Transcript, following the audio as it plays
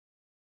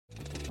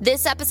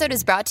This episode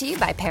is brought to you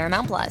by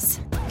Paramount Plus.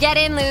 Get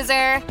in,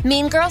 loser!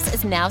 Mean Girls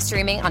is now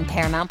streaming on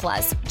Paramount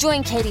Plus.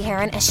 Join Katie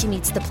Heron as she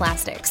meets the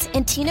plastics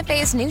in Tina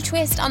Fey's new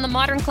twist on the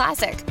modern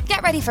classic.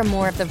 Get ready for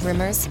more of the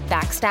rumors,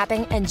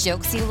 backstabbing, and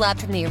jokes you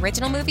loved from the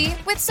original movie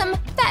with some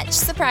fetch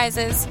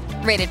surprises.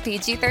 Rated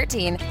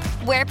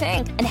PG-13. Wear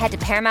pink and head to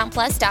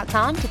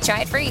ParamountPlus.com to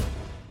try it free.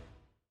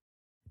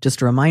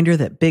 Just a reminder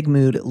that Big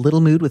Mood, Little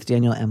Mood with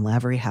Daniel M.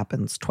 Lavery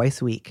happens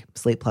twice a week.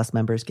 Slate Plus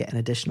members get an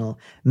additional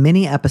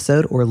mini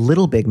episode or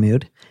Little Big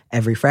Mood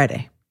every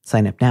Friday.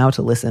 Sign up now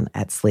to listen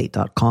at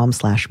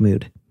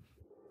slate.com/mood.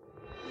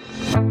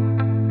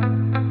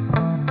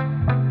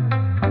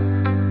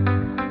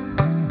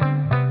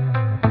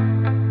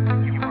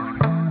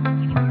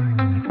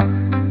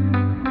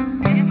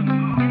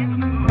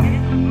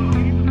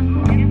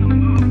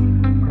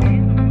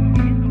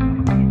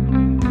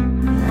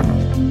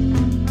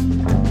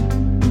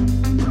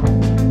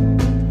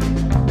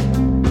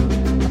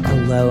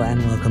 Hello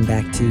and welcome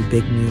back to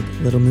Big Mood,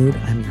 Little Mood.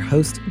 I'm your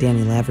host,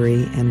 Danny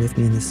Lavery, and with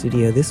me in the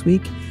studio this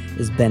week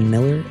is Ben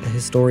Miller, a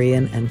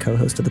historian and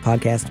co-host of the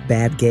podcast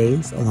Bad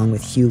Gays, along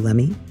with Hugh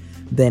Lemmy.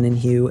 Ben and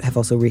Hugh have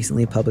also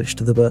recently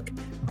published the book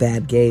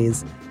Bad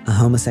Gays, A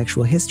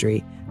Homosexual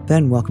History.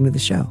 Ben, welcome to the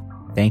show.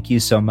 Thank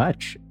you so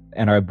much.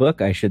 And our book,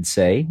 I should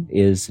say,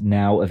 is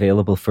now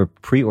available for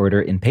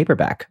pre-order in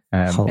paperback.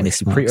 And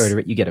if you pre-order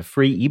it, you get a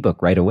free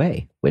ebook right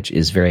away, which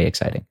is very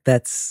exciting.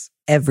 That's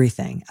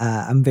everything.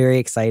 I'm very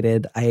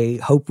excited. I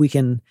hope we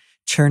can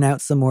churn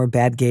out some more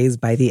Bad Gays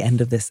by the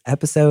end of this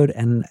episode.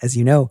 And as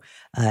you know,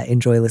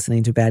 enjoy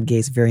listening to Bad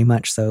Gays very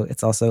much. So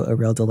it's also a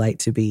real delight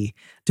to be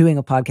doing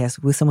a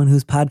podcast with someone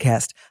whose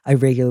podcast I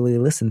regularly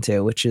listen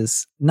to, which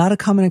is not a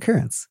common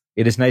occurrence.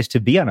 It is nice to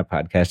be on a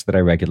podcast that I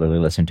regularly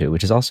listen to,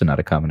 which is also not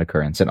a common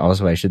occurrence. And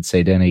also, I should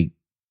say, Danny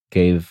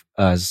gave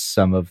us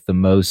some of the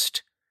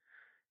most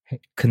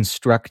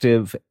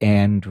constructive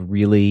and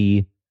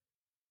really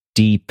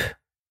deep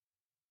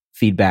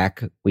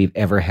feedback we've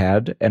ever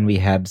had, and we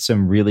had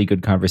some really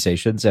good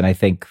conversations, and I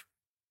think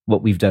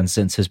what we've done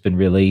since has been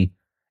really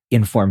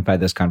informed by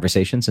those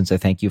conversations. And so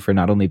thank you for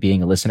not only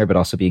being a listener but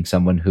also being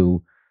someone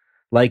who,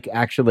 like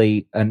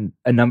actually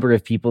a number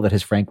of people, that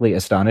has frankly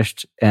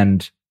astonished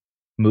and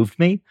moved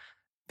me,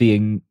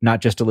 being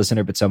not just a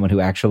listener but someone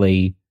who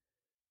actually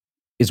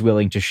is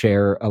willing to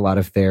share a lot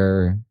of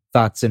their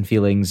thoughts and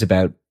feelings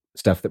about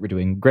stuff that we're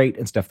doing great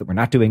and stuff that we're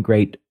not doing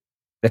great.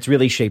 That's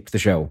really shaped the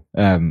show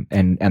and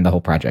the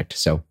whole project.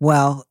 So,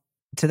 well,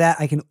 to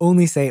that I can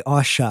only say,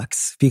 aw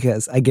shucks,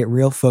 because I get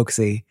real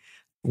folksy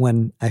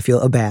when I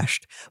feel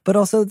abashed. But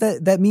also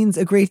that means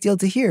a great deal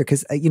to hear,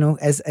 because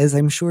as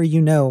I'm sure you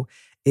know,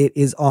 it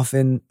is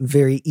often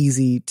very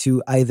easy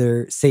to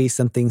either say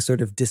something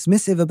sort of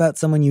dismissive about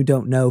someone you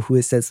don't know who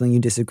has said something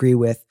you disagree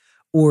with,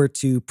 or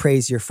to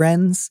praise your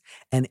friends.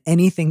 And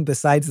anything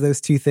besides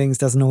those two things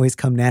doesn't always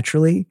come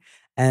naturally.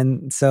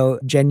 And so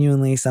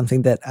genuinely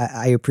something that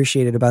I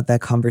appreciated about that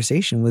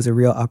conversation was a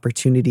real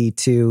opportunity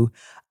to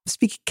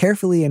speak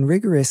carefully and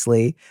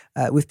rigorously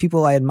with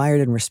people I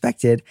admired and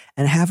respected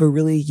and have a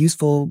really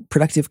useful,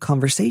 productive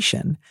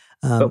conversation.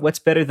 But what's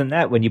better than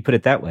that when you put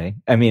it that way?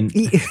 I mean,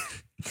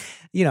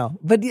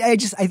 but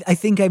I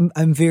think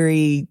I'm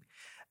very,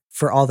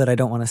 for all that I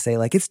don't want to say,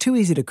 like, it's too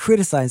easy to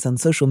criticize on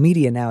social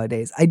media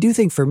nowadays. I do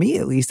think, for me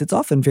at least, it's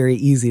often very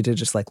easy to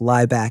just like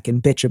lie back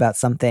and bitch about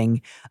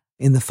something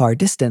in the far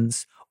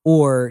distance,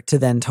 or to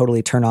then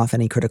totally turn off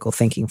any critical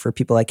thinking for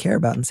people I care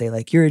about and say,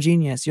 like, you're a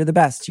genius, you're the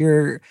best,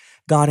 you're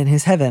God in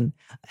his heaven.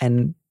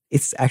 And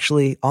it's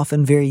actually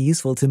often very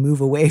useful to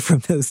move away from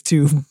those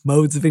two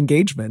modes of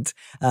engagement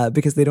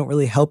because they don't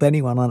really help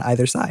anyone on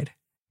either side.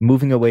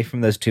 Moving away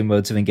from those two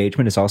modes of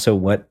engagement is also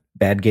what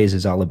Bad Gays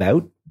is all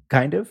about,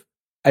 kind of.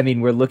 I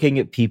mean, we're looking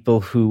at people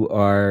who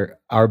are,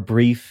 our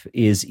brief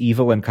is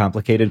evil and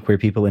complicated queer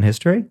people in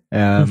history,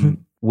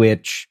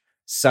 which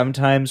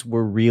sometimes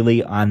we're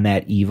really on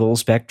that evil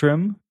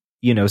spectrum.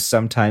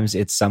 Sometimes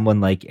it's someone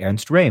like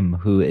Ernst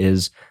Röhm, who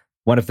is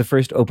one of the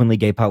first openly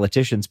gay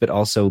politicians, but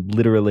also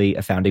literally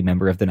a founding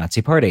member of the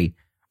Nazi Party,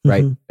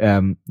 right?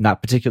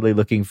 Not particularly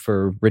looking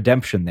for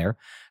redemption there.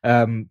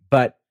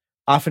 But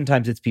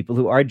oftentimes it's people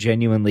who are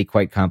genuinely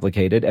quite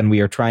complicated, and we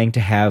are trying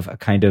to have a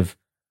kind of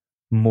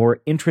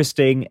more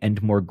interesting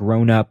and more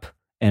grown-up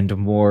and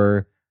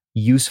more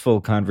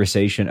useful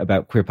conversation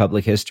about queer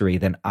public history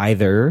than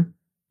either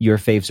your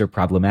faves are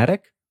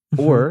problematic,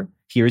 or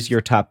here's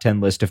your top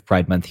 10 list of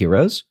Pride Month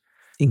heroes.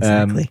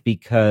 Exactly.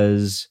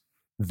 Because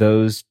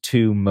those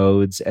two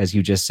modes, as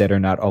you just said, are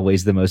not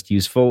always the most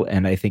useful.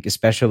 And I think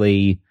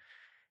especially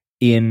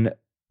in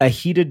a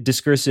heated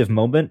discursive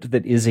moment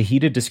that is a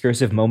heated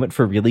discursive moment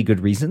for really good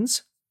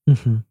reasons,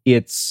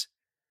 it's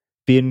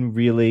been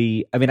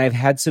really, I mean, I've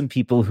had some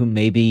people who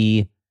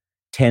maybe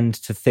tend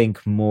to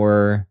think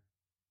more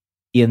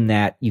in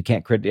that you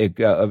can't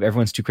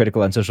everyone's too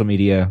critical on social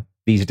media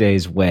these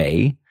days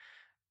way,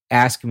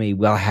 ask me,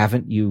 well, how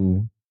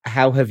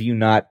have you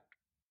not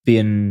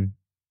been,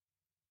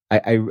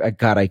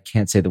 God, I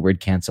can't say the word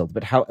canceled,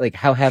 but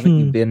how haven't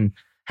you been,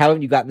 how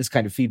haven't you gotten this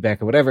kind of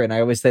feedback or whatever? And I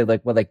always say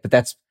but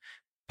that's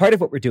part of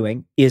what we're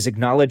doing is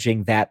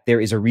acknowledging that there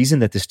is a reason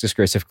that this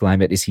discursive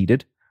climate is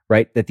heated,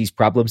 right? That these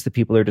problems that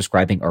people are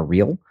describing are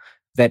real,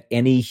 that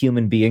any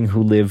human being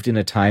who lived in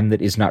a time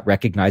that is not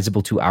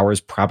recognizable to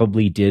ours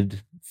probably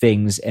did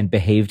things and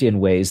behaved in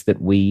ways that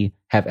we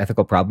have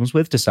ethical problems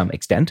with to some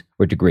extent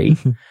or degree.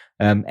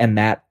 And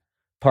that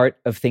part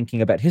of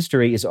thinking about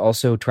history is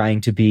also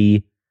trying to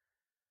be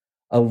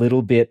a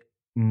little bit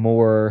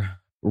more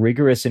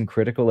rigorous and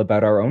critical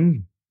about our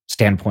own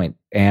standpoint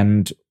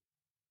and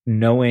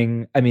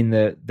knowing, I mean,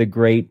 the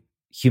great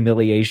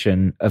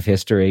humiliation of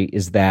history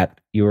is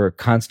that you're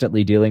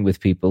constantly dealing with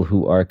people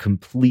who are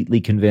completely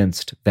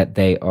convinced that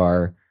they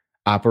are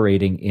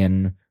operating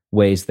in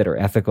ways that are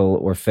ethical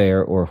or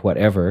fair or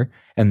whatever,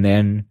 and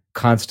then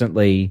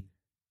constantly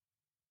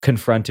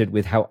confronted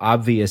with how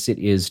obvious it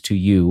is to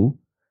you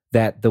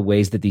that the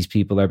ways that these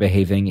people are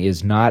behaving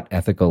is not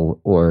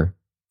ethical or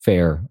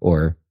fair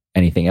or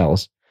anything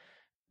else,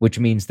 which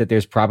means that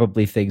there's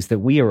probably things that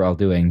we are all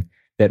doing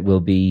that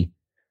will be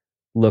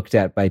looked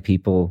at by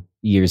people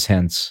years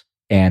hence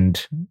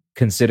and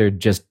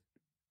considered just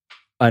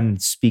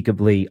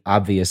unspeakably,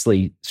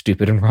 obviously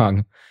stupid and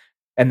wrong.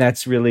 And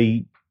that's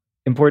really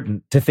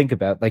important to think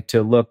about, like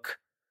to look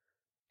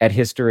at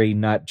history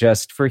not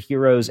just for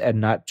heroes and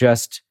not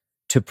just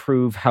to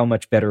prove how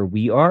much better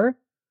we are,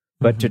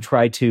 but to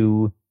try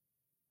to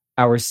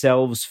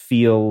ourselves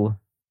feel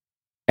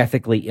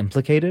ethically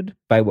implicated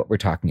by what we're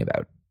talking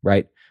about,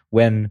 right?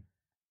 When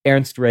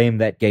Ernst Röhm,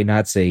 that gay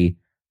Nazi,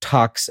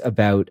 talks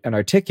about and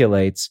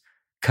articulates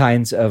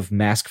kinds of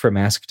mask for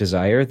mask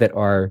desire that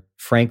are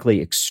frankly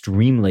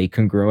extremely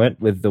congruent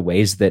with the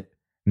ways that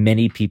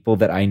many people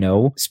that I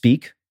know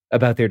speak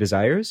about their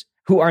desires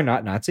who are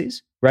not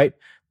Nazis, right?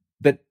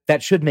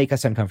 That should make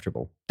us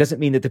uncomfortable. Doesn't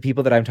mean that the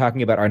people that I'm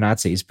talking about are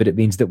Nazis, but it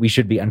means that we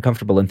should be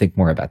uncomfortable and think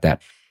more about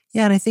that.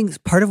 Yeah, and I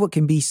think part of what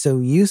can be so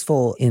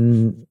useful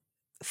in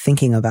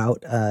thinking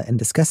about and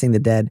discussing the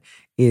dead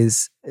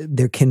is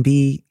there can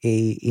be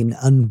an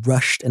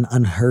unrushed and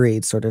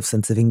unhurried sort of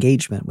sense of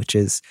engagement, which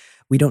is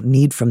we don't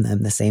need from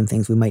them the same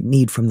things we might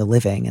need from the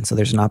living. And so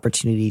there's an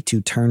opportunity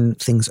to turn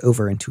things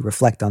over and to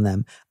reflect on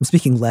them. I'm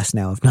speaking less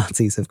now of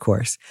Nazis, of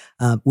course,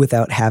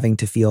 without having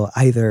to feel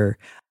either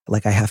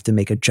like I have to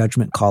make a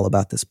judgment call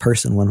about this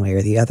person one way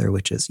or the other,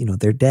 which is,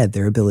 they're dead.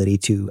 Their ability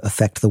to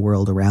affect the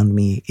world around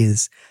me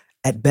is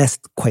at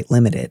best quite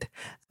limited.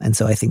 And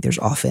so I think there's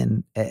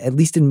often, at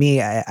least in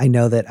me, I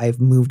know that I've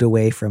moved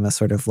away from a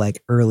sort of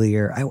like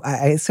earlier,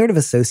 I sort of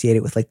associate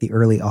it with like the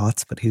early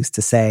aughts, but who's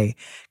to say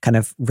kind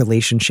of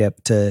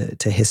relationship to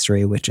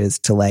history, which is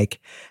to like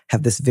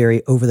have this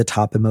very over the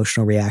top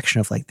emotional reaction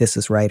of like, this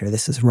is right or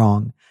this is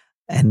wrong,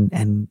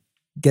 and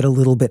get a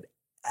little bit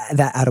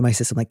that out of my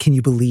system. Like, can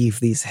you believe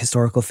these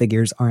historical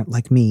figures aren't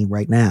like me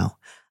right now?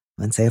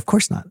 And say, of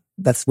course not.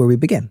 That's where we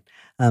begin.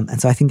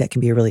 And so I think that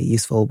can be a really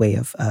useful way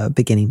of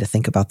beginning to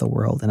think about the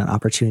world and an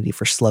opportunity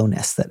for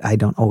slowness that I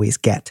don't always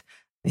get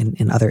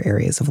in other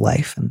areas of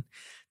life. And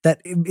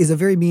that is a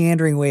very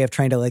meandering way of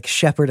trying to like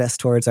shepherd us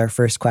towards our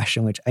first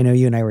question, which I know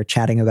you and I were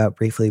chatting about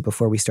briefly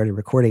before we started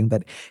recording,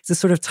 but it's a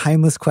sort of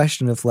timeless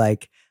question of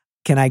like,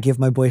 can I give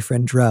my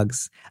boyfriend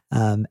drugs?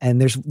 And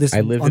there's this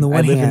I live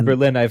in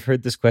Berlin. I've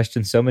heard this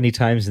question so many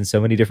times in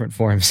so many different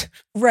forms.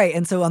 Right.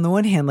 And so on the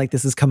one hand, like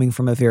this is coming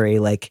from a very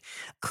like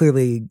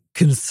clearly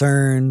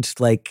concerned,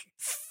 like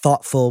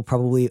thoughtful,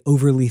 probably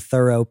overly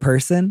thorough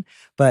person.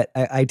 But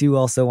I do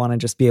also want to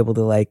just be able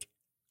to like,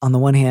 on the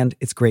one hand,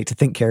 it's great to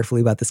think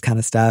carefully about this kind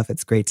of stuff.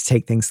 It's great to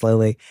take things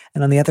slowly.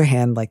 And on the other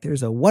hand, like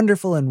there's a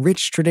wonderful and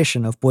rich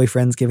tradition of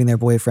boyfriends giving their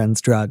boyfriends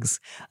drugs.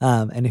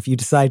 And if you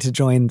decide to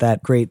join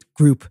that great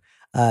group,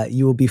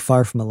 you will be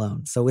far from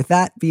alone. So with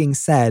that being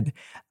said,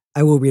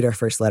 I will read our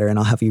first letter and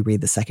I'll have you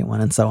read the second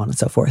one and so on and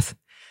so forth.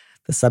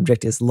 The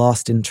subject is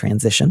Lost in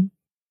Transition.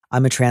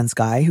 I'm a trans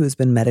guy who has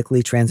been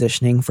medically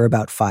transitioning for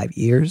about 5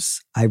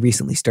 years. I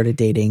recently started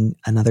dating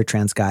another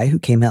trans guy who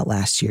came out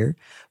last year,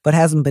 but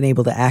hasn't been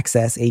able to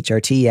access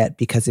HRT yet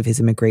because of his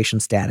immigration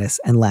status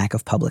and lack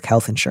of public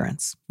health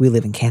insurance. We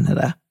live in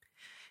Canada.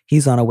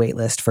 He's on a wait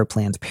list for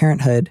Planned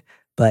Parenthood,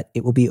 but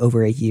it will be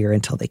over a year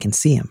until they can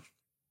see him.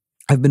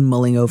 I've been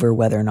mulling over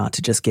whether or not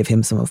to just give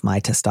him some of my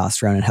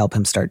testosterone and help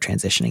him start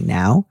transitioning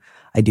now.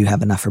 I do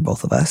have enough for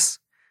both of us.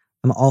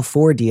 I'm all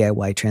for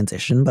DIY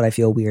transition, but I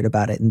feel weird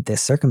about it in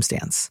this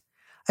circumstance.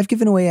 I've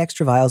given away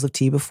extra vials of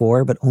tea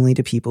before, but only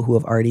to people who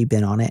have already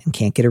been on it and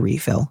can't get a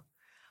refill.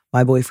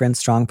 My boyfriend's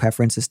strong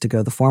preference is to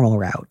go the formal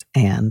route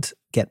and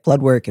get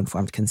blood work,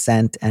 informed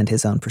consent, and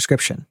his own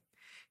prescription.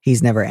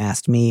 He's never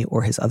asked me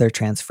or his other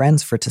trans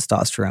friends for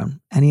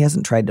testosterone, and he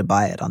hasn't tried to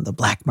buy it on the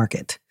black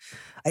market.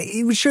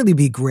 It would surely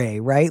be gray,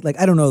 right? Like,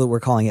 I don't know that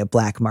we're calling it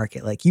black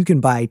market. Like, you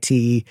can buy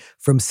tea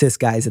from cis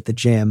guys at the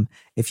gym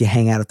if you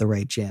hang out at the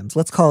right gyms.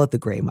 Let's call it the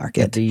gray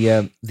market.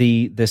 Yeah,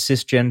 the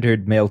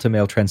cisgendered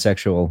male-to-male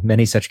transsexual,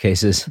 many such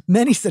cases.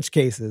 Many such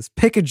cases.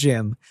 Pick a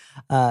gym.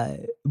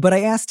 But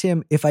I asked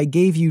him, if I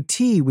gave you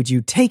tea, would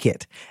you take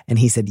it? And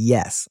he said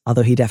yes,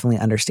 although he definitely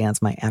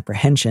understands my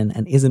apprehension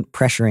and isn't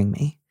pressuring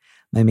me.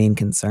 My main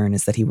concern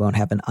is that he won't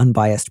have an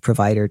unbiased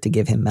provider to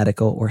give him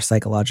medical or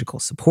psychological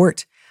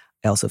support.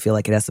 I also feel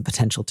like it has the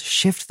potential to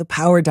shift the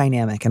power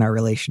dynamic in our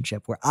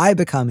relationship where I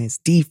become his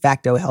de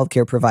facto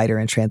healthcare provider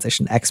and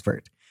transition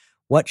expert.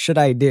 What should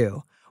I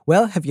do?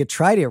 Well, have you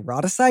tried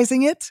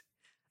eroticizing it?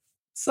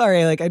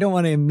 Sorry, I don't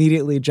want to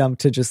immediately jump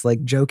to just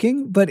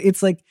joking, but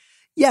it's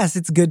yes,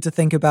 it's good to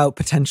think about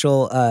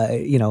potential,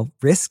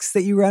 risks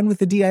that you run with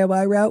the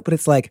DIY route, but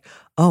it's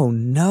oh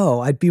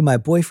no, I'd be my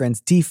boyfriend's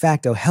de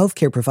facto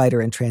healthcare provider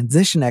and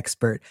transition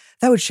expert.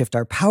 That would shift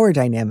our power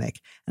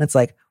dynamic. And it's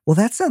well,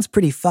 that sounds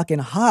pretty fucking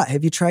hot.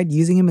 Have you tried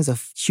using him as a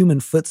human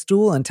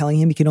footstool and telling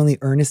him he can only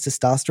earn his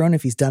testosterone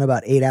if he's done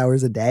about 8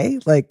 hours a day?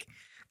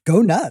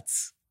 Go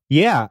nuts.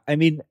 Yeah, I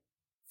mean,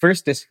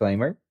 first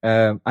disclaimer,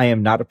 I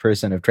am not a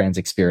person of trans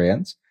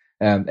experience.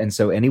 And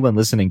so anyone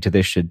listening to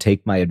this should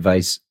take my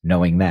advice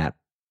knowing that.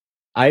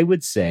 I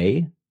would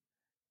say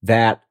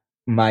that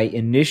my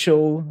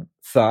initial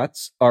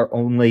thoughts are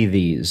only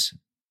these.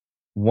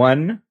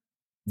 One,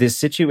 this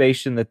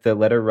situation that the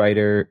letter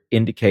writer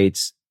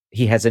indicates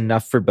he has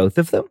enough for both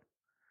of them.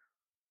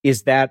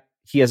 Is that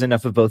he has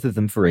enough of both of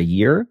them for a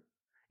year?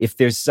 If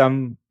there's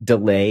some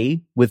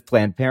delay with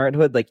Planned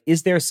Parenthood,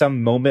 is there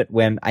some moment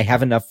when I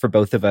have enough for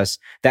both of us,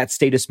 that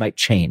status might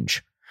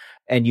change?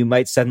 And you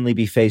might suddenly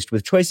be faced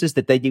with choices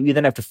that you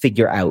then have to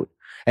figure out.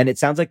 And it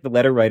sounds like the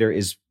letter writer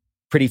is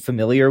pretty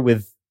familiar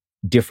with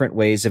different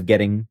ways of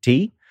getting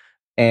tea.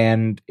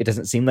 And it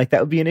doesn't seem like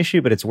that would be an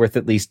issue, but it's worth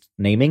at least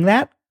naming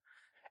that.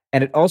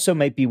 And it also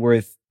might be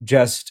worth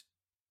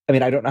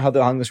I don't know how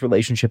long this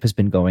relationship has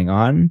been going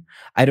on.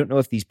 I don't know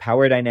if these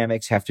power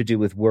dynamics have to do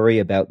with worry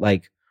about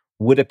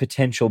would a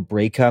potential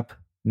breakup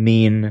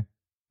mean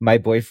my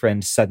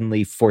boyfriend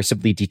suddenly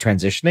forcibly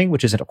detransitioning,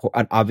 which is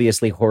an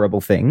obviously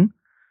horrible thing.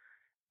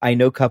 I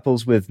know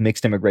couples with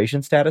mixed immigration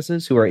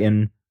statuses who are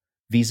in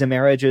visa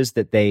marriages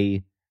that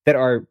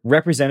are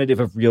representative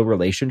of real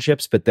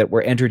relationships, but that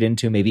were entered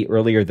into maybe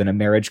earlier than a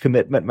marriage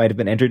commitment might have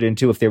been entered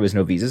into if there was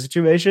no visa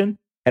situation.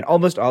 And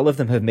almost all of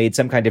them have made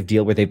some kind of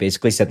deal where they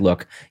basically said,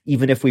 look,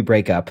 even if we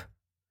break up,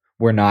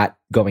 we're not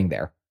going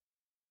there.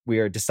 We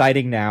are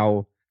deciding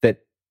now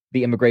that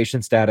the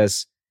immigration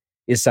status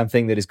is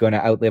something that is going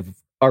to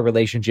outlive our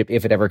relationship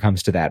if it ever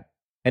comes to that.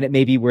 And it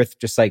may be worth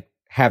just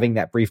having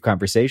that brief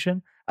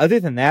conversation. Other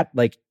than that,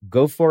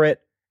 go for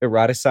it,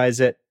 eroticize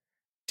it.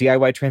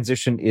 DIY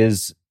transition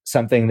is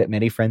something that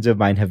many friends of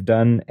mine have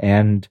done,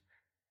 and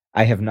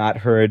I have not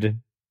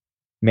heard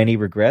many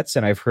regrets.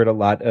 And I've heard a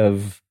lot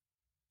of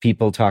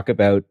people talk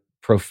about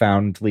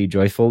profoundly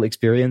joyful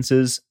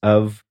experiences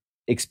of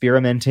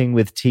experimenting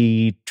with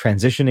tea,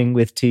 transitioning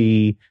with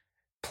tea,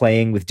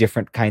 playing with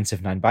different kinds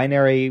of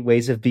non-binary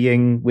ways of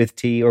being with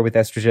tea or with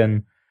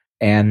estrogen.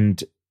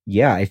 And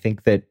yeah, I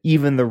think that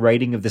even the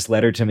writing of this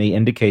letter to me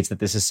indicates that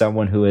this is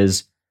someone who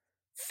is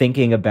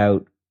thinking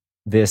about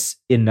this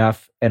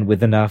enough and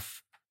with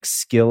enough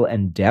skill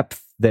and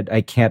depth that I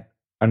can't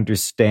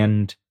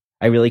understand.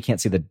 I really can't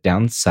see the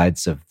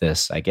downsides of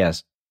this, I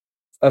guess,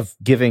 of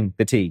giving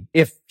the tea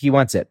if he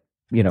wants it,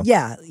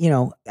 Yeah,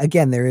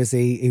 again, there is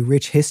a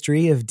rich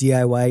history of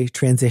DIY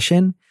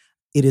transition.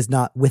 It is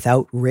not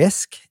without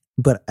risk,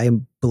 but I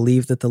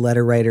believe that the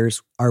letter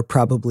writers are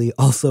probably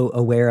also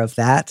aware of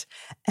that.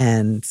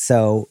 And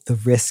so the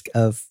risk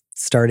of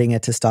starting a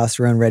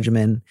testosterone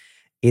regimen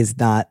is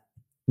not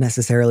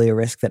necessarily a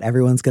risk that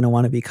everyone's going to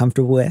want to be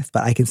comfortable with.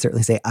 But I can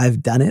certainly say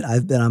I've done it.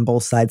 I've been on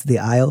both sides of the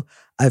aisle.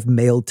 I've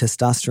mailed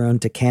testosterone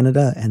to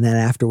Canada and then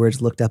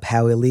afterwards looked up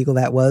how illegal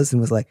that was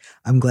and was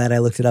I'm glad I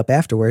looked it up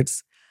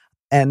afterwards.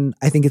 And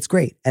I think it's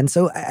great. And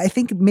so I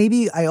think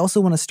maybe I also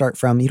want to start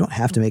from, you don't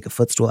have to make a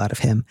footstool out of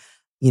him.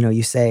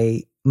 You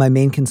say, my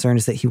main concern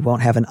is that he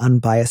won't have an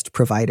unbiased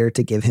provider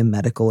to give him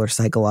medical or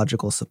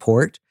psychological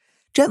support.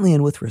 Gently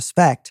and with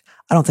respect,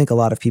 I don't think a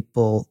lot of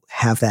people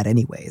have that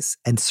anyways.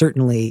 And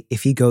certainly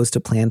if he goes to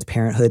Planned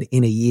Parenthood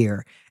in a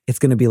year, it's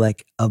going to be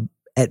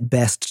at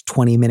best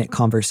 20-minute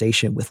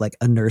conversation with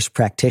a nurse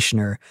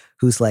practitioner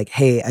who's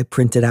hey, I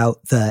printed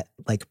out the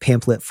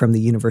pamphlet from the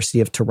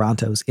University of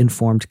Toronto's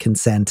informed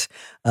consent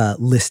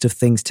list of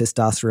things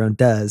testosterone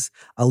does.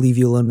 I'll leave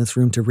you alone in this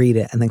room to read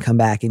it and then come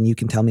back and you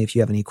can tell me if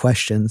you have any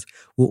questions.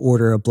 We'll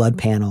order a blood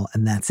panel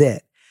and that's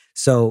it.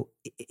 So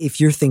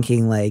if you're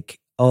thinking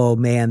oh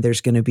man,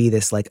 there's going to be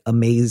this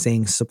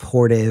amazing,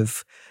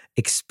 supportive,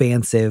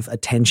 expansive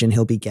attention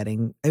he'll be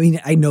getting. I mean,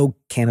 I know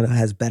Canada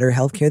has better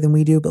healthcare than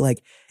we do, but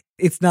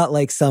it's not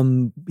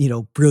some,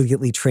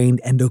 brilliantly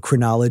trained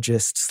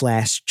endocrinologist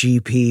 /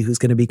 GP who's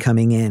going to be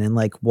coming in and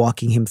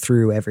walking him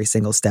through every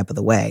single step of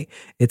the way.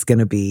 It's going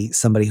to be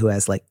somebody who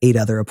has 8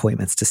 other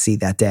appointments to see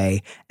that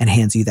day and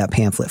hands you that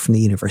pamphlet from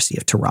the University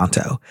of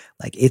Toronto.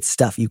 It's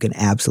stuff you can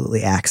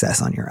absolutely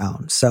access on your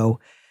own. So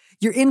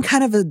you're in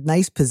kind of a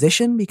nice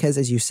position because,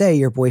 as you say,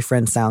 your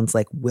boyfriend sounds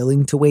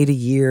willing to wait a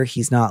year.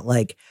 He's not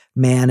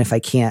man, if I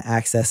can't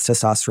access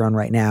testosterone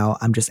right now,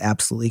 I'm just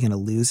absolutely going to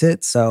lose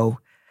it. So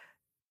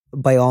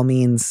by all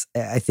means,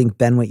 I think,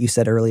 Ben, what you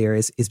said earlier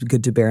is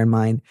good to bear in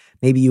mind.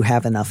 Maybe you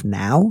have enough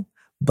now,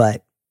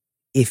 but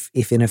if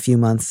in a few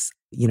months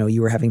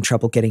you were having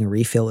trouble getting a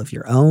refill of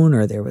your own,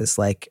 or there was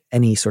like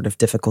any sort of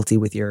difficulty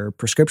with your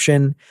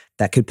prescription,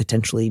 that could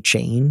potentially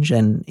change.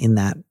 And in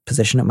that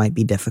position, it might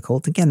be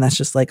difficult. Again, that's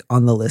just like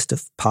on the list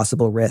of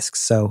possible risks.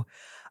 So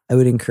I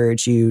would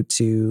encourage you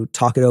to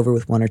talk it over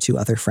with one or two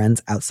other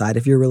friends outside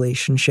of your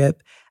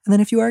relationship. And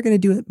then if you are going to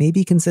do it,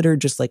 maybe consider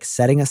just like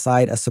setting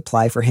aside a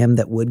supply for him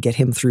that would get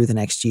him through the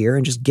next year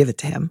and just give it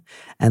to him.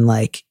 And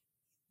like,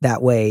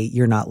 that way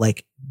you're not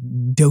like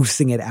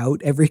dosing it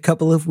out every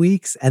couple of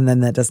weeks. And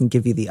then that doesn't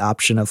give you the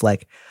option of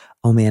like,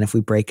 oh man, if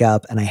we break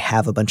up and I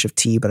have a bunch of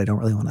tea, but I don't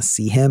really want to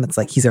see him, it's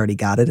like, he's already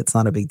got it. It's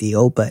not a big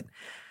deal. But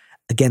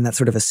again, that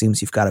sort of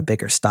assumes you've got a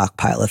bigger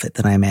stockpile of it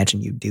than I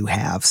imagine you do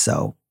have.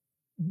 So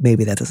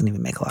maybe that doesn't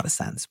even make a lot of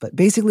sense. But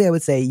basically, I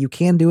would say you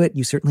can do it.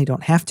 You certainly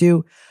don't have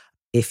to.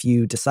 If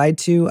you decide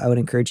to, I would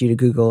encourage you to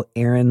Google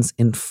Erin's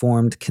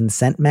Informed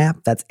Consent Map.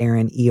 That's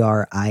Erin,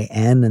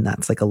 ERIN, and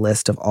that's like a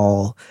list of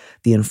all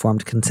the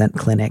informed consent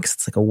clinics.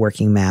 It's like a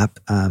working map.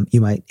 You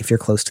might, if you're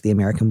close to the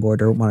American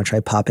border, want to try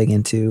popping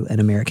into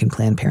an American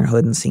Planned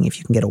Parenthood and seeing if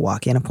you can get a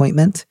walk-in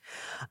appointment.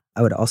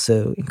 I would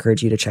also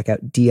encourage you to check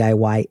out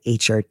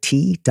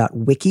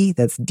DIYHRT.wiki.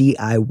 That's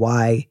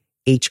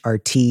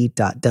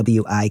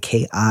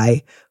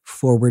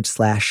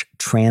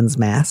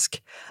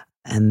DIYHRT.wiki/transmask.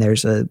 And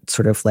there's a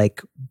sort of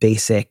like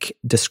basic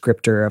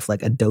descriptor of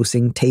like a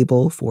dosing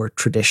table for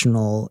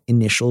traditional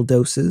initial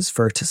doses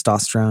for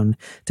testosterone,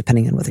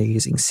 depending on whether you're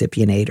using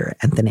cypionate or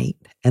enthonate.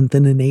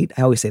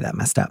 I always say that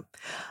messed up.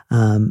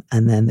 And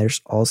then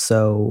there's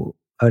also,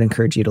 I would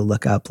encourage you to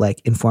look up like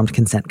informed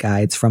consent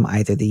guides from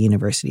either the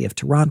University of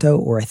Toronto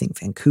or I think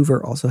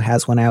Vancouver also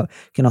has one out.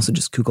 You can also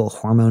just Google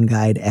hormone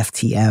guide,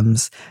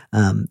 FTMs.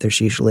 There's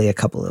usually a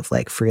couple of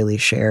like freely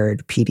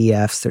shared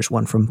PDFs. There's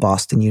one from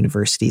Boston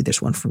University.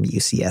 There's one from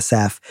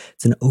UCSF.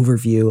 It's an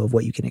overview of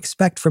what you can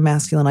expect from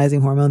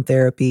masculinizing hormone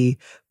therapy,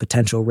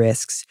 potential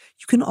risks.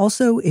 You can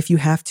also, if you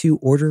have to,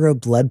 order a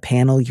blood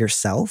panel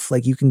yourself.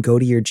 Like you can go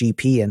to your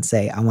GP and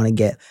say, I want to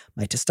get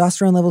my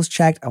testosterone levels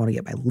checked. I want to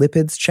get my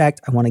lipids checked.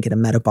 I want to get a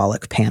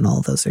metabolic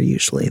panel. Those are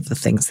usually the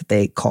things that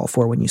they call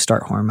for when you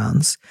start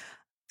hormones.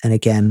 And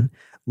again,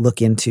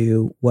 look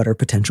into what are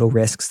potential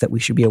risks that we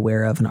should be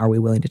aware of and are we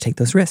willing to take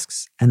those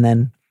risks? And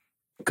then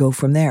go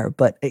from there.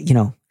 But,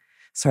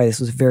 sorry, this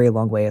was a very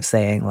long way of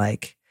saying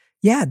like,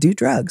 yeah, do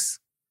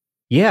drugs.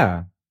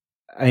 Yeah.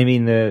 I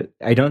mean,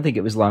 I don't think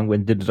it was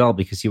long-winded at all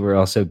because you were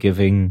also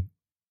giving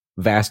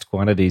vast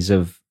quantities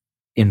of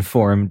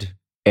informed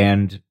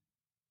and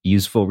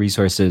useful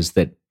resources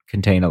that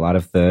contain a lot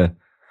of the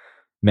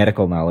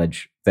medical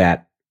knowledge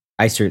that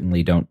I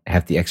certainly don't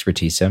have the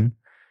expertise in.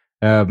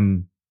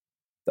 The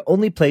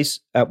only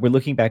place we're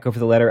looking back over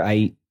the letter,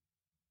 I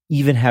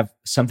even have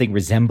something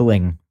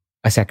resembling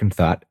a second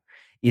thought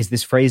is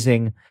this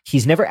phrasing,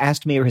 he's never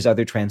asked me or his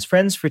other trans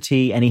friends for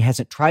tea, and he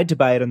hasn't tried to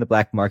buy it on the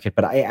black market,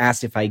 but I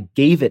asked if I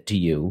gave it to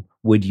you,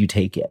 would you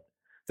take it?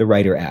 The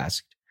writer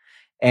asked.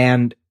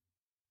 And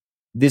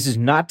this is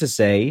not to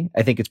say,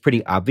 I think it's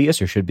pretty obvious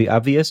or should be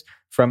obvious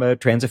from a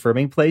trans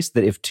affirming place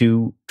that if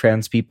two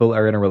trans people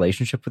are in a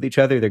relationship with each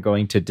other, they're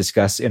going to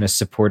discuss in a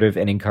supportive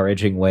and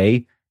encouraging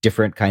way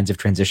different kinds of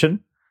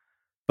transition.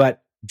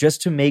 But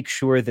just to make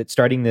sure that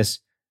starting this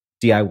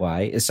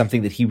DIY is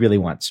something that he really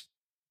wants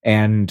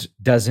and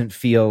doesn't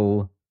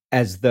feel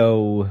as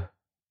though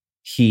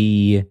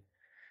he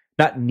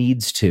not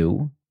needs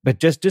to, but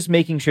just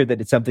making sure that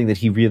it's something that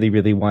he really,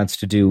 really wants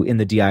to do in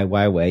the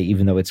DIY way,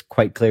 even though it's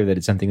quite clear that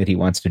it's something that he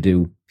wants to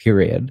do,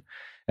 period.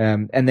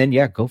 And then,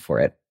 yeah, go for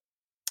it.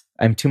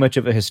 I'm too much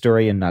of a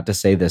historian not to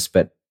say this,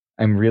 but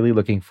I'm really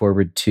looking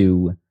forward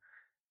to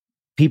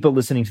people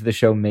listening to the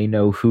show may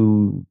know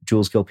who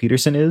Jules Gill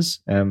Peterson is.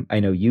 I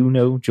know you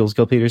know Jules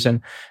Gill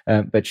Peterson,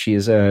 but she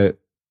is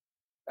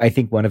I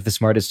think one of the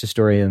smartest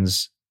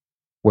historians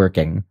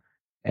working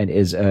and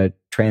is a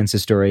trans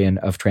historian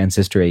of trans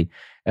history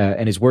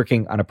and is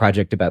working on a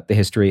project about the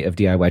history of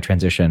DIY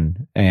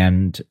transition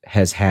and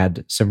has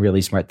had some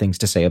really smart things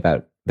to say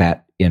about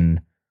that in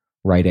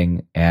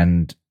writing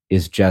and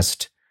is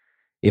just,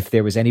 if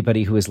there was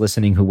anybody who was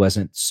listening who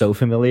wasn't so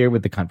familiar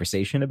with the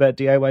conversation about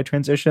DIY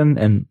transition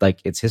and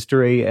like its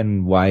history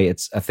and why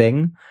it's a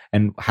thing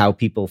and how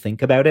people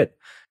think about it,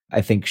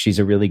 I think she's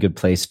a really good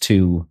place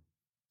to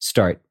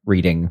start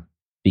reading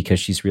because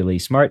she's really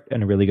smart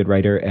and a really good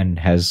writer and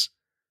has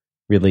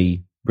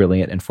really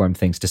brilliant, informed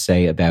things to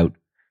say about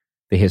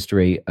the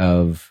history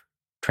of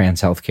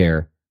trans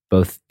healthcare,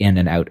 both in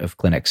and out of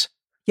clinics.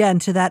 Yeah,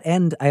 and to that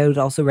end, I would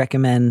also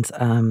recommend,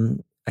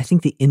 I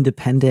think The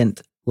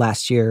Independent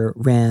last year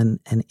ran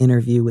an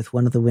interview with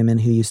one of the women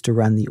who used to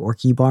run the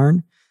Orky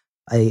Barn.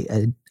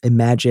 I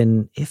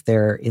imagine if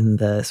they're in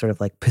the sort of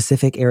like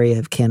Pacific area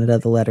of Canada,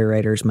 the letter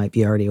writers might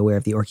be already aware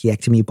of the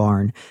Orchiectomy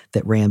Barn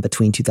that ran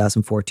between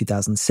 2004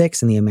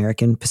 2006 in the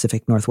American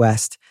Pacific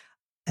Northwest.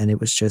 And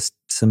it was just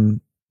some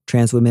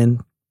trans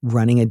women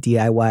running a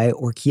DIY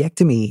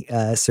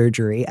orchiectomy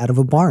surgery out of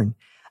a barn.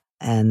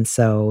 And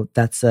so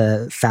that's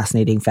a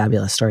fascinating,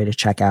 fabulous story to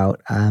check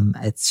out.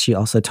 She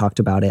also talked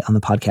about it on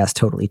the podcast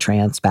Totally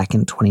Trans back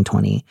in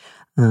 2020.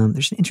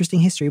 There's an interesting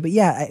history. But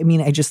yeah, I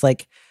mean, I just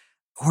like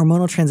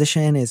hormonal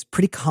transition is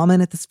pretty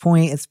common at this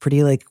point. It's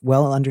pretty like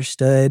well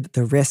understood.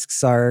 The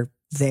risks are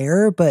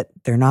there, but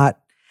they're not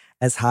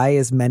as high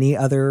as many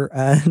other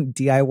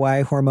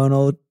DIY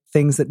hormonal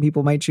things that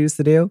people might choose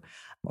to do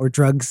or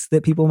drugs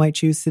that people might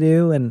choose to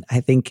do. And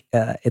I think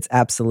it's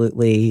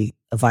absolutely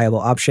a viable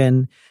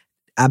option.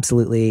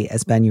 Absolutely,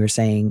 as Ben, you were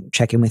saying,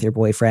 check in with your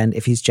boyfriend.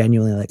 If he's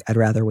genuinely like, I'd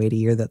rather wait a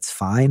year, that's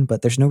fine.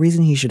 But there's no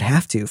reason he should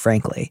have to,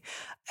 frankly.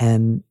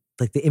 And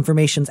like the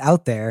information's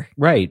out there.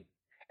 Right.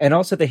 And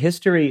also the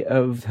history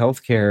of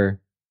healthcare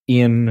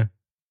in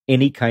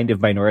any kind of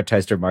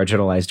minoritized or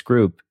marginalized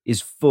group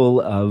is full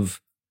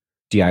of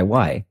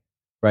DIY,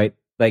 right?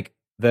 Like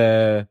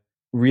many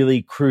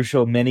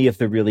of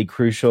the really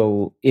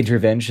crucial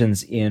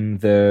interventions in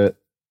the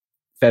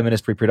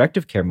feminist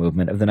reproductive care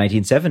movement of the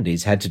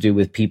 1970s had to do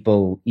with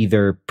people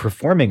either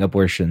performing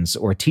abortions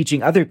or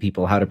teaching other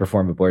people how to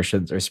perform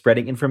abortions or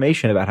spreading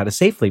information about how to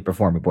safely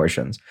perform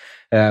abortions.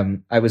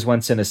 I was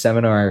once in a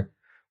seminar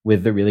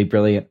with the really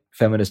brilliant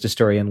feminist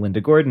historian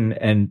Linda Gordon,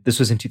 and this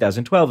was in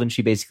 2012, and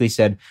she basically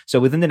said, so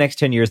within the next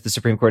 10 years, the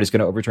Supreme Court is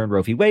going to overturn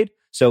Roe v. Wade,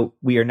 so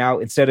we are now,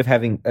 instead of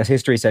having a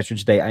history session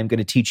today, I'm going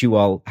to teach you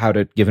all how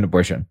to give an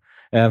abortion.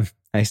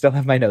 I still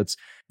have my notes,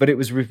 but it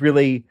was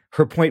really,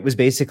 her point was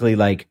basically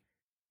like,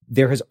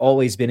 there has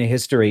always been a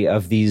history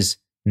of these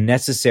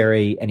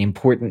necessary and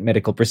important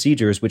medical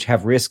procedures, which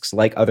have risks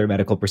like other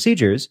medical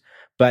procedures,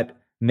 but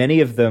many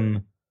of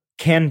them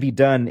can be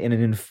done in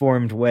an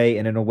informed way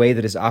and in a way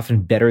that is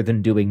often better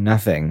than doing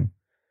nothing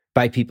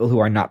by people who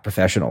are not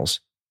professionals.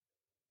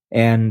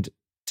 And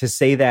to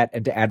say that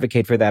and to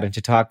advocate for that and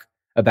to talk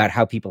about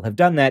how people have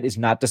done that is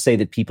not to say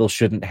that people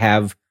shouldn't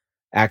have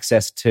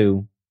access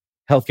to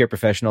healthcare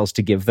professionals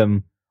to give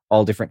them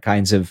all different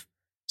kinds of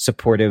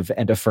supportive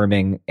and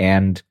affirming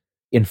and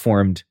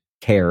informed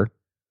care.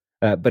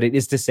 But it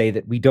is to say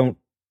that we don't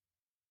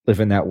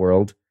live in that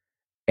world.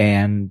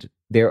 And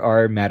there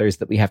are matters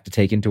that we have to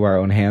take into our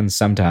own hands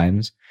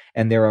sometimes.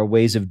 And there are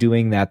ways of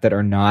doing that that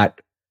are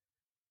not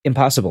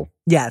impossible.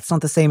 Yeah, it's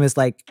not the same as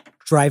like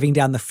driving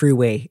down the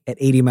freeway at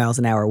 80 miles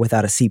an hour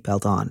without a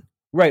seatbelt on.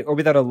 Right, or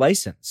without a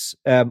license,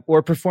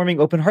 or performing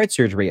open heart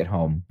surgery at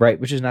home, right,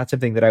 which is not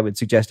something that I would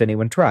suggest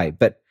anyone try.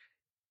 But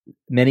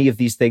many of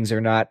these things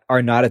are not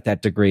at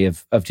that degree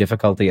of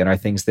difficulty and are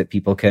things that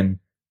people can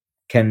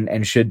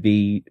and should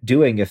be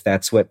doing if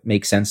that's what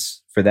makes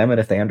sense for them and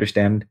if they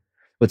understand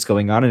what's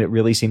going on. And it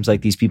really seems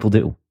like these people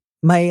do.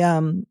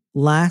 My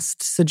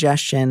last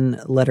suggestion,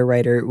 letter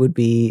writer, would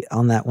be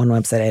on that one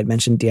website I had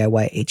mentioned,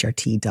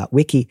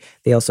 DIYHRT.wiki.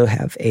 They also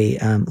have a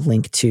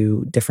link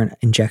to different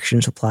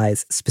injection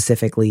supplies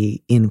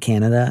specifically in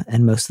Canada,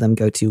 and most of them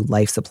go to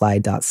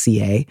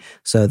lifesupply.ca.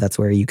 So that's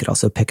where you could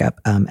also pick up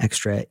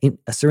extra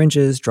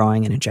syringes,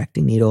 drawing and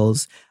injecting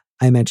needles.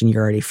 I imagine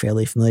you're already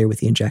fairly familiar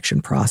with the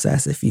injection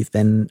process if you've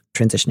been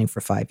transitioning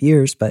for 5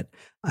 years, but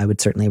I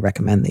would certainly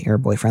recommend that your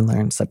boyfriend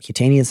learn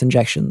subcutaneous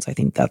injections. I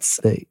think that's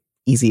the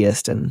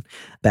easiest and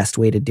best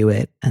way to do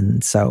it.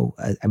 And so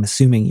I'm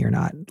assuming you're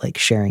not like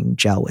sharing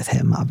gel with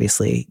him.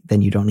 Obviously,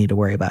 then you don't need to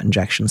worry about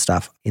injection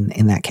stuff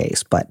in that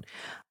case. But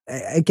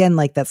again,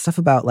 like that stuff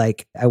about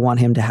like, I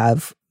want him to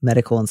have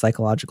medical and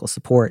psychological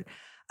support.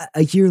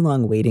 A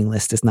year-long waiting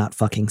list is not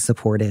fucking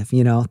supportive.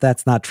 You know,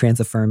 that's not trans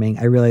affirming.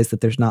 I realize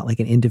that there's not like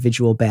an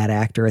individual bad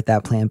actor at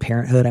that Planned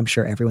Parenthood. I'm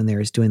sure everyone there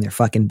is doing their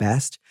fucking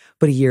best,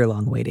 but a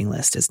year-long waiting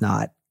list is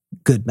not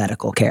good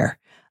medical care.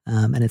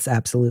 And it's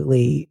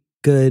absolutely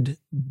good,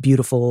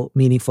 beautiful,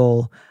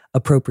 meaningful,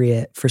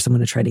 appropriate for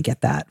someone to try to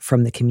get that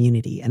from the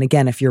community. And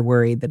again, if you're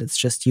worried that it's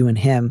just you and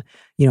him,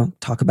 you know,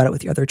 talk about it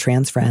with your other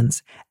trans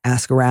friends,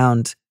 ask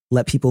around,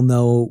 let people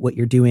know what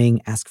you're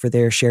doing, ask for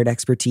their shared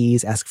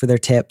expertise, ask for their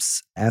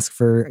tips, ask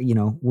for, you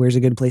know, where's a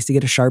good place to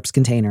get a Sharps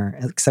container,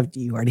 except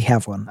you already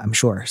have one, I'm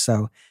sure.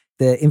 So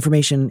the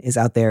information is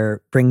out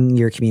there. Bring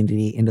your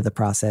community into the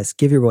process.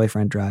 Give your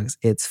boyfriend drugs.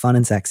 It's fun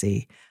and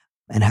sexy,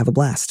 and have a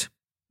blast.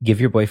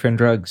 Give your boyfriend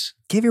drugs.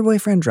 Give your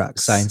boyfriend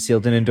drugs. Signed,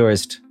 sealed, and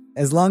endorsed.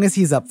 As long as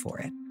he's up for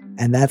it.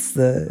 And that's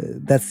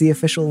the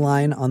official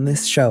line on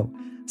this show.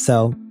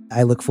 So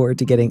I look forward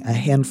to getting a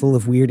handful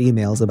of weird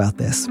emails about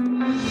this.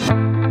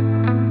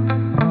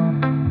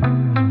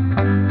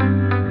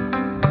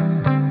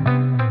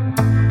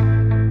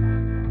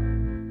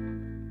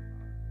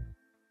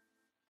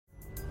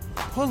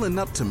 Pulling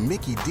up to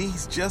Mickey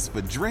D's just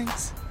for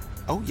drinks?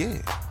 Oh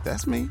yeah,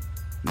 that's me.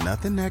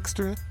 Nothing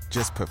extra,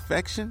 just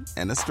perfection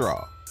and a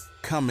straw.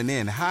 Coming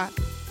in hot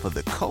for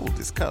the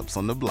coldest cups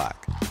on the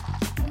block.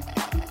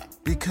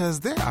 Because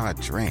there are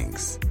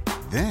drinks.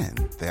 Then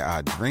there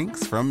are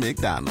drinks from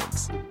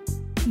McDonald's.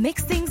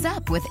 Mix things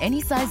up with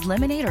any size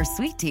lemonade or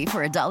sweet tea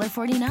for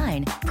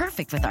 $1.49.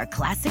 Perfect with our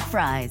classic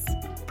fries.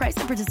 Price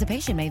and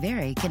participation may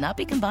vary. Cannot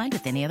be combined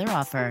with any other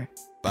offer.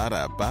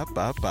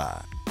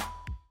 Ba-da-ba-ba-ba.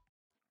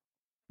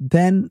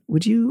 Ben,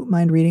 would you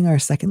mind reading our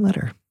second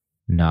letter?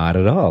 Not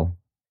at all.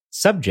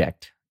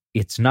 Subject: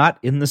 It's not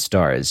in the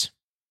stars.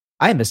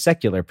 I am a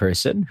secular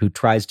person who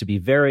tries to be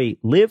very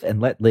live and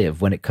let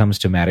live when it comes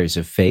to matters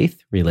of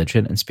faith,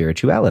 religion, and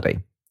spirituality.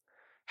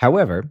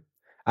 However,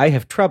 I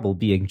have trouble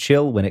being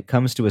chill when it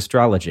comes to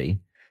astrology,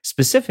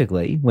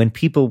 specifically when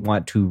people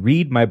want to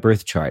read my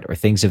birth chart or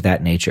things of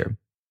that nature.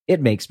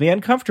 It makes me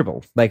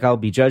uncomfortable, like I'll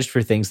be judged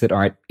for things that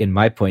aren't, in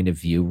my point of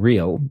view,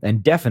 real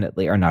and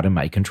definitely are not in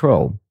my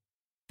control.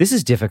 This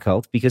is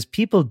difficult because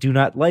people do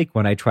not like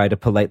when I try to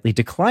politely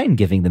decline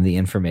giving them the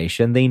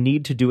information they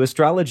need to do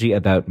astrology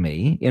about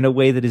me in a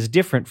way that is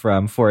different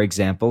from, for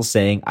example,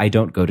 saying I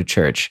don't go to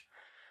church.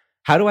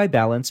 How do I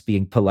balance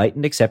being polite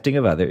and accepting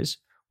of others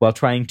while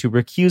trying to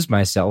recuse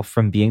myself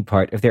from being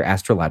part of their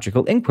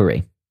astrological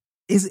inquiry?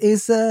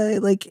 Is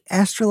like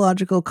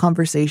astrological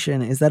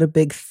conversation, is that a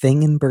big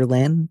thing in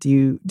Berlin?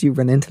 Do you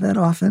run into that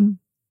often?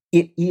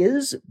 It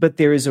is, but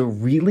there is a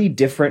really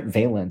different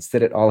valence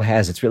that it all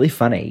has. It's really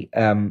funny.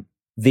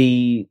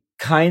 The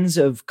kinds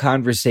of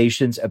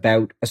conversations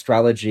about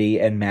astrology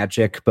and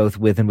magic, both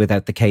with and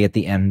without the K at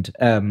the end,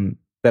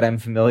 that I'm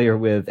familiar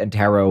with, and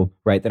tarot,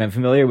 right, that I'm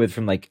familiar with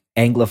from like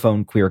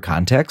Anglophone queer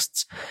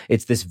contexts.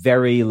 It's this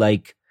very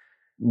like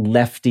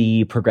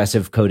lefty,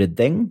 progressive coded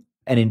thing.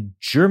 And in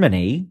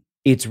Germany,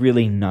 it's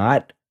really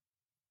not.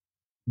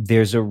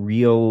 There's a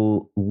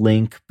real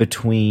link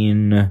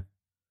between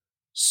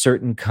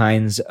certain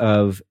kinds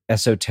of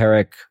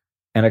esoteric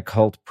and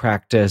occult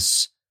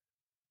practice,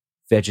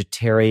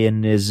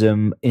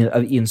 vegetarianism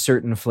in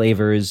certain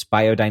flavors,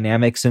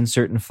 biodynamics in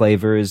certain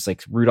flavors,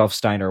 like Rudolf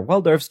Steiner,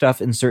 Waldorf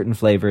stuff in certain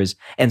flavors,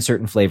 and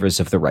certain flavors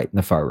of the right and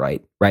the far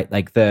right, right?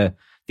 Like the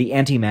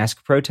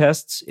anti-mask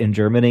protests in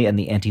Germany and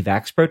the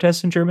anti-vax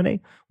protests in Germany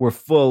were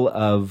full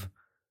of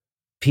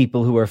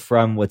people who are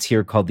from what's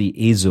here called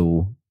the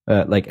ESO,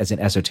 like as in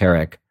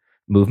esoteric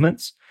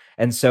movements.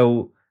 And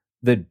so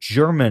the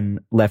German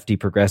lefty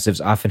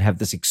progressives often have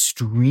this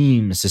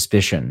extreme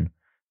suspicion,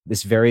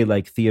 this very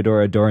like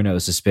Theodor Adorno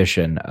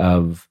suspicion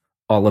of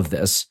all of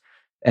this,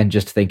 and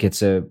just think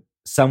it's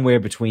somewhere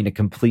between a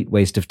complete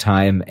waste of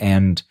time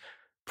and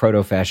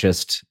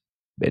proto-fascist,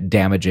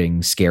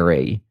 damaging,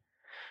 scary.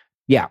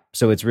 Yeah,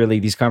 so it's really,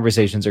 these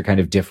conversations are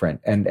kind of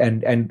different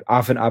and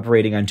often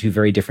operating on two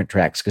very different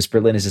tracks, because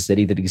Berlin is a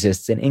city that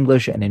exists in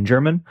English and in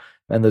German,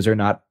 and those are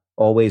not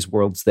always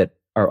worlds that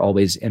are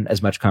always in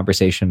as much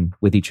conversation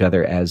with each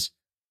other as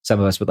some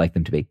of us would like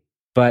them to be.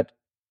 But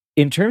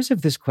in terms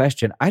of this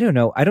question, I don't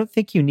know. I don't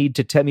think you need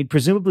to tell me,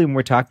 presumably when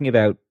we're talking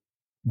about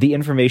the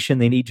information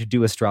they need to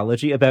do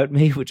astrology about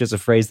me, which is a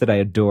phrase that I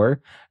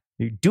adore,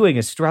 you're doing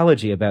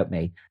astrology about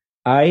me.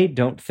 I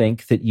don't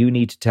think that you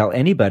need to tell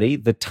anybody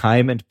the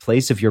time and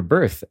place of your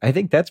birth. I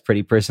think that's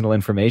pretty personal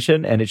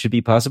information, and it should be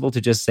possible to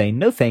just say,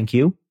 no, thank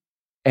you.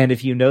 And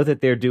if you know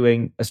that they're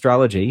doing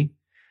astrology,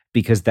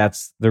 because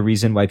that's the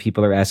reason why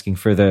people are asking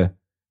for the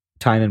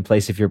time and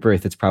place of your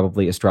birth, it's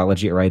probably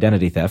astrology or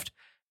identity theft,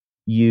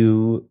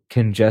 you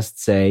can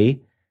just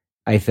say,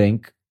 I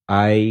think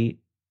I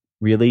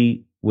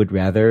really would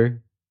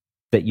rather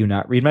that you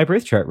not read my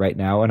birth chart right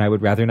now, and I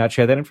would rather not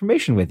share that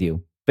information with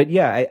you. But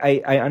yeah,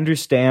 I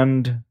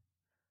understand.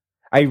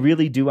 I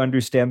really do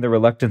understand the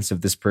reluctance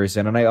of this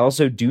person. And I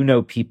also do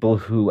know people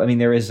who, I mean,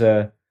 there is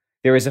a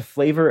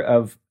flavor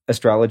of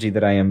astrology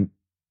that I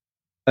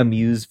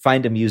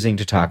find amusing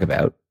to talk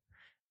about.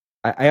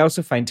 I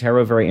also find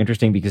tarot very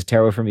interesting because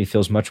tarot for me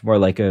feels much more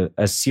like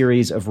a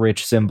series of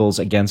rich symbols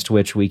against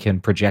which we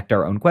can project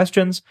our own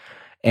questions,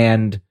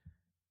 and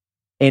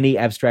any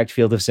abstract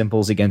field of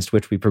symbols against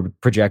which we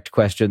project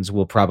questions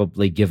will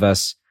probably give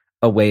us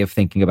a way of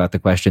thinking about the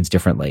questions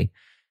differently.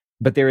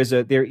 But there is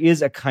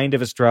a kind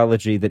of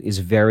astrology that is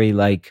very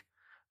like,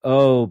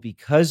 oh,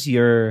 because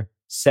your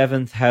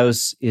seventh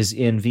house is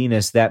in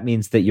Venus, that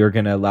means that you're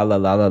gonna la la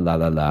la la la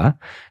la la.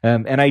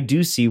 And I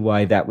do see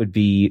why that would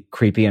be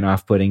creepy and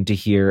off-putting to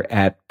hear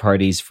at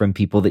parties from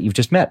people that you've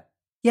just met.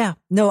 Yeah,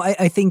 no,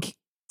 I think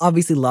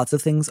obviously lots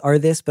of things are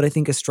this, but I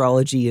think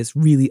astrology is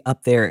really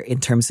up there in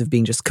terms of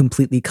being just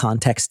completely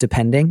context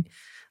depending.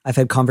 I've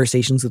had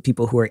conversations with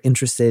people who are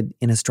interested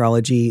in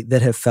astrology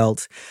that have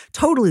felt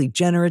totally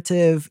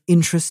generative,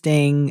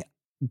 interesting,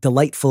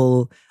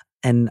 delightful,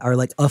 and are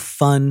like a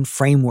fun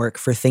framework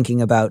for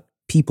thinking about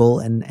people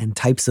and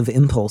types of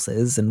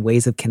impulses and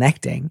ways of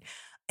connecting.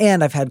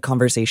 And I've had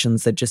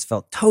conversations that just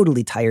felt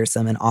totally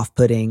tiresome and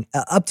off-putting,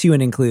 up to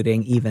and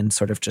including even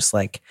sort of just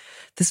like,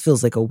 this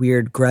feels like a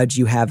weird grudge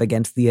you have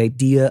against the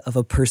idea of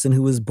a person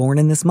who was born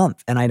in this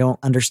month, and I don't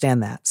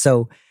understand that.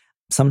 So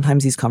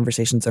sometimes these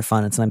conversations are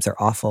fun and sometimes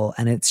they're awful.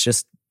 And it's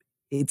just,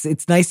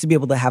 it's nice to be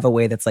able to have a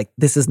way that's like,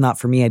 this is not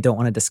for me. I don't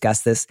want to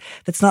discuss this.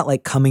 That's not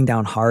like coming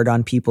down hard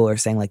on people or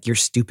saying like, you're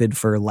stupid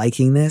for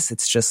liking this.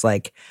 It's just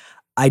like,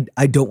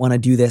 I don't want to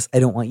do this. I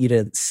don't want you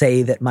to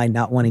say that my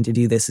not wanting to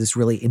do this is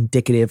really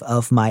indicative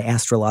of my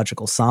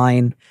astrological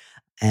sign,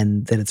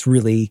 and that it's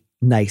really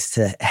nice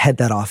to head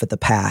that off at the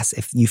pass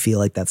if you feel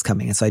like that's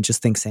coming. And so I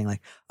just think saying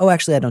like, oh,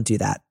 actually, I don't do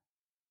that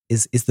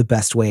is the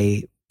best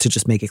way to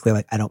just make it clear,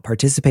 like, I don't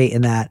participate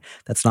in that.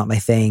 That's not my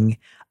thing.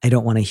 I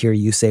don't want to hear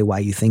you say why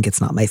you think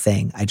it's not my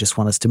thing. I just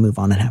want us to move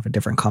on and have a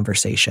different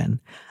conversation.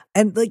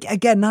 And like,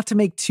 again, not to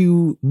make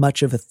too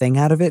much of a thing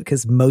out of it,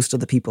 because most of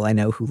the people I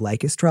know who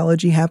like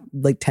astrology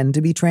tend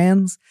to be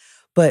trans.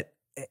 But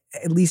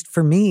at least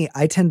for me,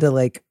 I tend to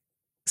like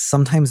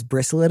sometimes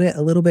bristle at it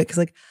a little bit because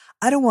like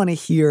I don't want to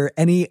hear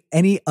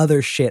any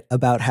other shit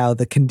about how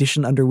the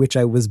condition under which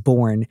I was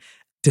born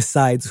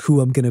decides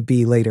who I'm going to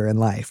be later in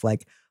life.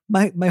 Like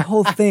my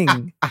whole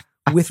thing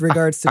with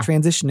regards to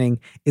transitioning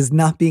is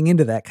not being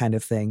into that kind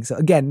of thing. So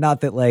again,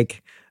 not that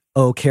like,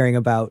 oh, caring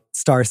about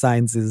star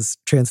signs is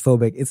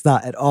transphobic. It's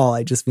not at all.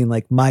 I just mean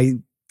like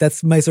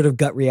that's my sort of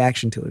gut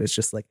reaction to it. It's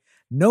just like,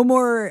 no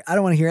more. I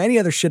don't want to hear any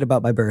other shit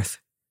about my birth.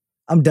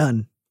 I'm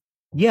done.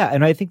 Yeah.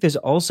 And I think there's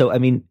also, I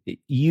mean,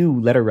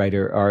 you, letter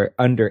writer, are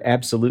under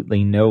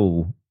absolutely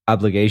no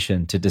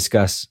obligation to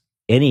discuss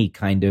any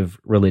kind of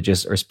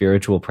religious or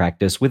spiritual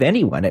practice with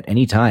anyone at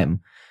any time.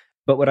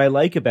 But what I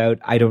like about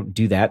I don't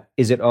do that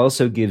is it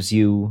also gives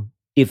you,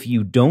 if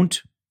you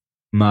don't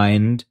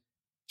mind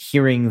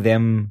hearing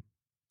them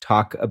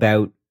talk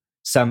about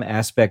some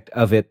aspect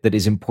of it that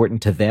is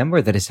important to them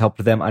or that has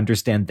helped them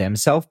understand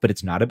themselves, but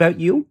it's not about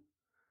you,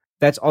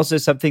 that's also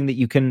something that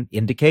you can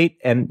indicate,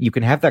 and you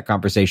can have that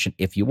conversation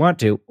if you want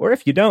to, or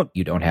if you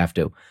don't have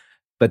to.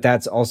 But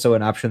that's also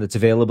an option that's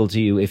available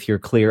to you if you're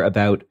clear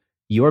about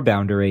your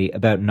boundary,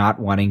 about not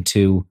wanting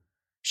to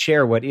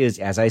share what is,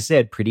 as I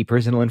said, pretty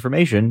personal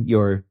information,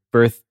 your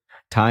birth,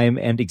 time,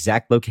 and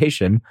exact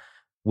location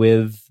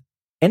with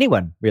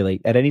anyone,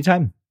 really, at any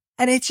time.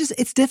 And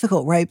it's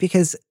difficult, right?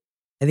 Because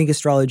I think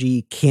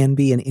astrology can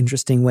be an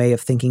interesting way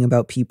of thinking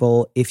about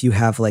people if you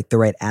have like the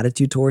right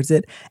attitude towards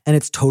it. And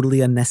it's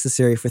totally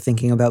unnecessary for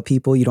thinking about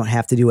people. You don't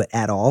have to do it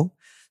at all.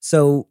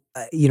 So,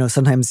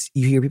 sometimes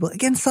you hear people,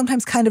 again,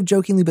 sometimes kind of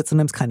jokingly, but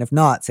sometimes kind of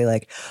not, say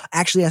like,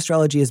 actually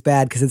astrology is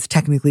bad because it's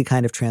technically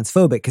kind of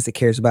transphobic because it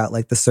cares about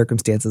like the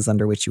circumstances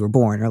under which you were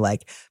born. Or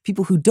like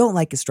people who don't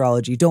like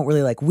astrology don't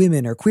really like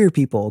women or queer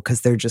people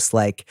because they're just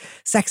like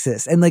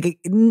sexist. And like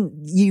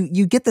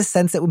you get the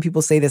sense that when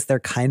people say this, they're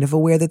kind of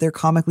aware that they're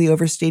comically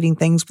overstating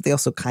things, but they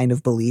also kind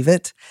of believe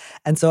it.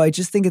 And so I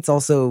just think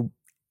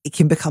it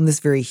can become this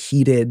very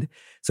heated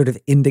sort of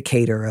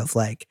indicator of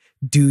like,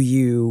 do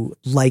you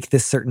like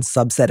this certain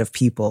subset of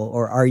people,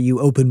 or are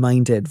you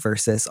open-minded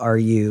versus are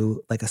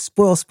you like a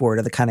spoil sport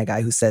or the kind of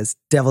guy who says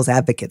devil's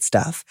advocate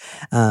stuff?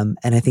 And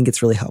I think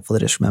it's really helpful to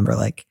just remember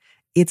like,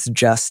 it's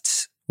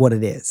just what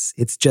it is.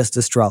 It's just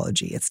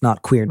astrology. It's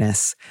not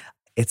queerness.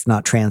 It's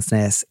not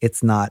transness.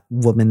 It's not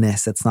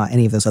womanness. It's not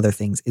any of those other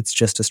things. It's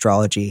just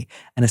astrology.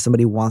 And if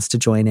somebody wants to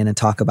join in and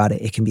talk about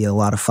it, it can be a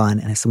lot of fun.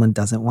 And if someone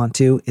doesn't want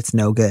to, it's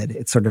no good.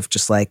 It's sort of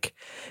just like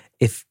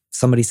if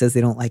somebody says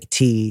they don't like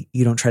tea,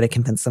 you don't try to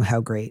convince them how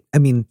great,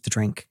 the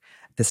drink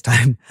this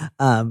time.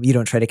 You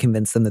don't try to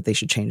convince them that they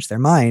should change their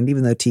mind,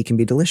 even though tea can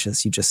be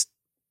delicious. You just,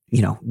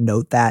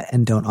 note that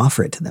and don't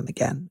offer it to them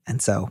again.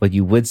 And so. Well,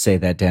 you would say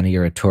that, Danny,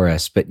 you're a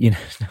Taurus, but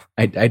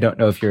I don't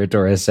know if you're a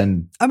Taurus.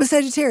 And I'm a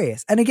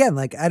Sagittarius. And again,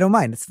 like, I don't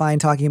mind. It's fine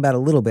talking about it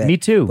a little bit. Me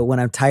too. But when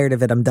I'm tired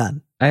of it, I'm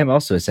done. I am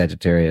also a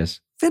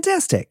Sagittarius.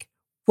 Fantastic.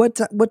 What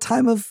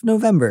time of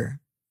November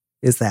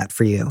is that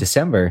for you?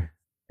 December.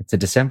 It's a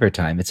December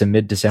time. It's a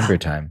mid-December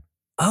time.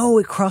 Oh,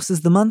 it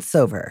crosses the months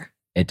over.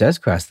 It does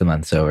cross the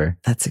months over.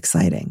 That's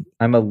exciting.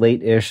 I'm a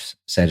late-ish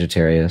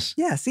Sagittarius.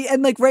 Yeah, see,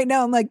 and like right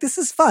now, I'm like, this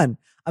is fun.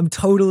 I'm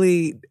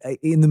totally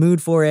in the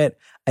mood for it.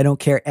 I don't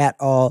care at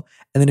all.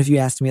 And then if you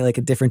asked me like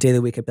a different day of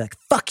the week, I'd be like,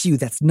 fuck you.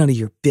 That's none of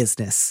your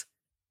business.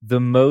 The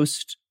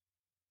most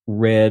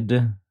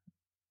red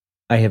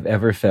I have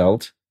ever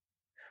felt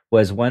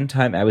was one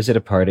time I was at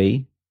a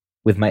party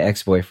with my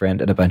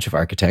ex-boyfriend and a bunch of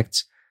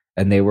architects,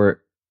 and they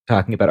were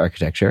talking about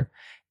architecture.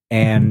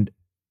 And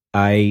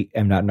I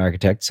am not an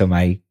architect, so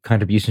my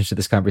contributions to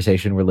this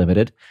conversation were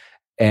limited.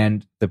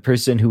 And the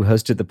person who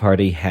hosted the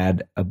party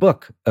had a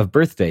book of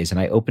birthdays, and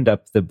I opened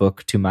up the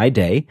book to my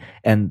day,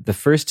 and the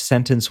first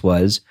sentence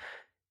was,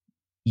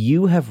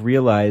 "You have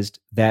realized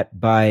that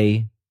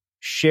by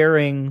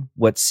sharing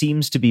what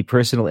seems to be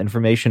personal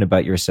information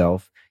about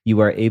yourself, you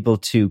are able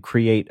to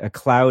create a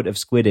cloud of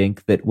squid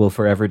ink that will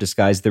forever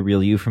disguise the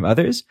real you from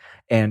others."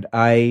 And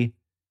I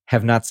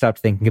have not stopped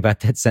thinking about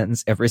that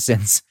sentence ever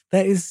since.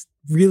 That is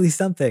really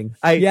something.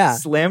 I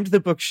slammed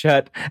the book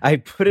shut. I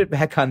put it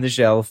back on the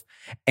shelf,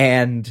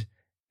 and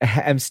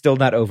I'm still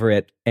not over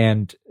it.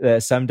 And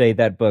someday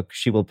that book,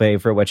 she will pay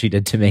for what she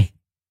did to me.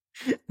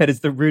 That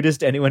is the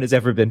rudest anyone has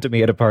ever been to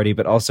me at a party,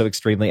 but also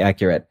extremely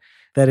accurate.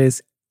 That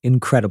is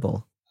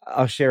incredible.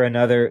 I'll share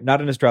another,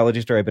 not an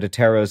astrology story, but a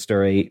tarot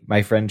story.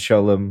 My friend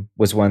Sholem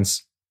was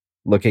once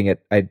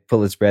I'd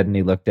pull his spread, and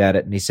he looked at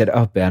it and he said,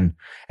 "Oh, Ben,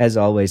 as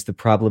always, the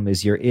problem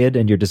is your id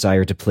and your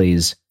desire to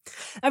please."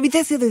 I mean,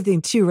 that's the other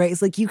thing too, right?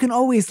 It's like you can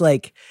always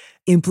like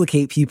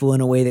implicate people in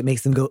a way that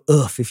makes them go,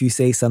 ugh, if you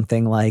say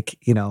something like,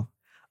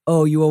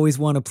 oh, you always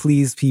want to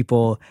please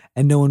people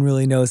and no one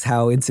really knows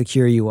how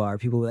insecure you are.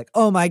 People will be like,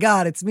 oh my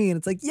God, it's me. And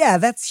it's like, yeah,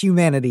 that's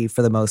humanity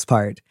for the most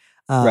part.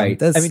 Right.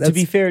 To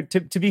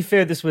be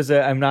fair, this was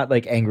I'm not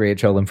like angry at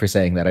Sholem for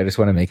saying that. I just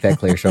want to make that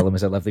clear. Sholem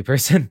is a lovely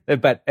person,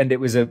 and it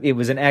was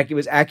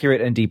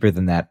accurate and deeper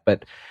than that.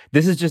 But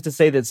this is just to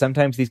say that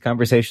sometimes these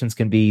conversations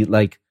can be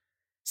like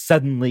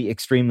suddenly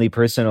extremely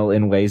personal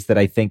in ways that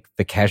I think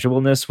the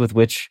casualness with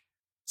which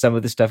some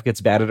of this stuff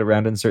gets batted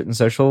around in certain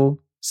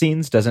social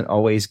scenes doesn't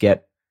always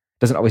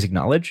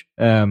acknowledge.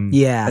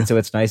 Yeah. And so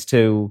it's nice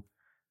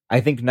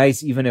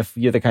even if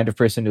you're the kind of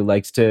person who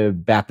likes to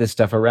bat this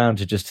stuff around,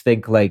 to just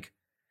think like,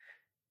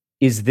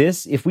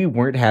 if we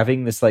weren't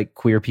having this like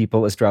queer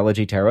people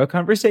astrology tarot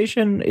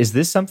conversation, is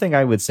this something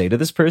I would say to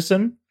this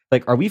person?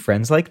 Like, are we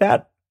friends like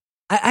that?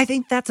 I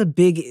think that's a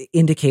big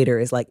indicator,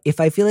 is like, if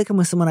I feel like I'm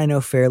with someone I know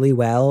fairly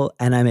well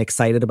and I'm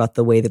excited about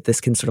the way that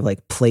this can sort of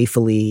like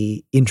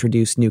playfully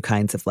introduce new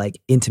kinds of like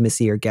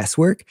intimacy or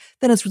guesswork,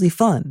 then it's really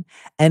fun.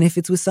 And if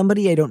it's with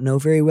somebody I don't know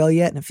very well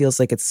yet and it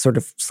feels like it's sort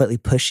of slightly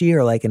pushy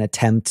or like an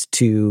attempt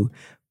to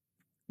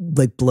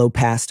like blow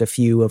past a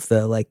few of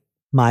the like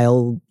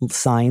mile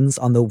signs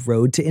on the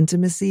road to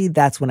intimacy,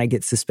 that's when I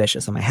get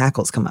suspicious and my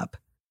hackles come up.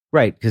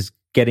 Right, because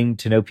getting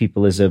to know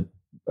people is a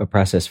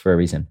process for a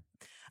reason.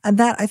 And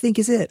that, I think,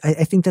 is it. I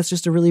think that's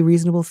just a really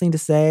reasonable thing to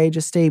say.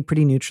 Just stay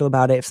pretty neutral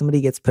about it. If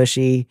somebody gets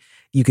pushy,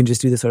 you can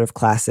just do the sort of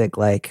classic,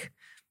 like,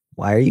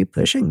 why are you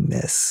pushing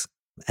this?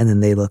 And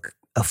then they look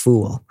a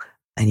fool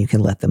and you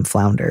can let them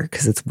flounder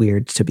because it's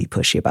weird to be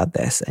pushy about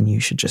this. And you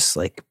should just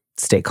like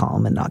stay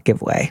calm and not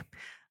give way.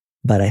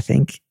 But I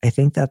think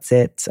that's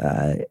it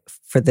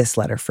for this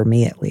letter, for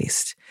me at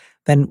least.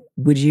 Ben,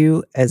 would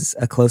you, as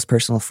a close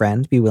personal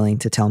friend, be willing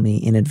to tell me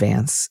in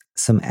advance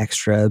some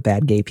extra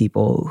bad gay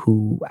people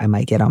who I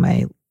might get on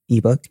my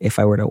ebook if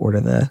I were to order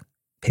the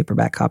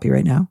paperback copy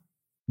right now?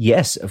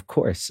 Yes, of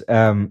course.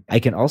 I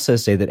can also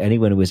say that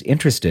anyone who is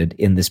interested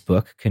in this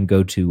book can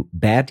go to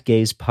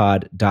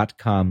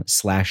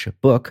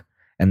badgayspod.com/book,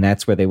 and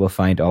that's where they will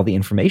find all the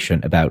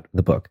information about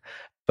the book.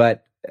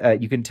 But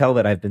you can tell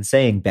that I've been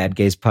saying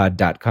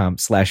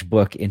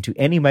badgayspod.com/book into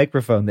any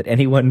microphone that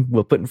anyone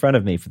will put in front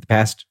of me for the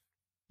past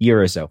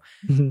year or so.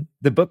 Mm-hmm.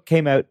 The book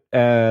came out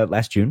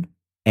last June,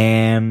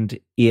 and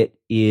it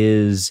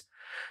is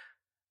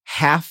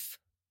half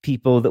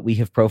people that we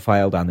have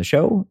profiled on the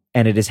show,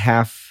 and it is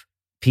half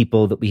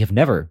people that we have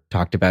never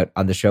talked about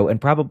on the show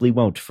and probably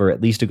won't for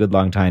at least a good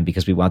long time,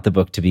 because we want the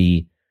book to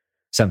be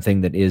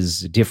something that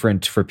is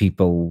different for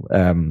people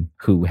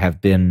who have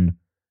been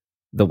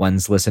the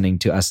ones listening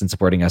to us and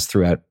supporting us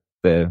throughout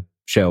the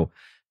show.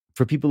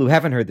 For people who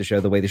haven't heard the show,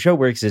 the way the show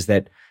works is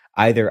that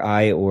either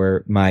I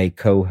or my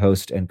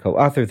co-host and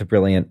co-author, the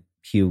brilliant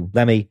Hugh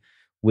Lemmy,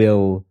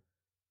 will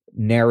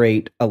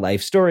narrate a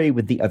life story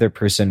with the other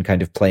person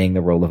kind of playing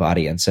the role of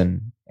audience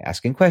and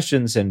asking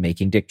questions and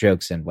making dick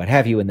jokes and what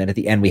have you. And then at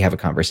the end, we have a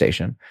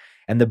conversation.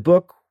 And the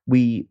book,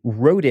 we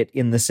wrote it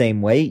in the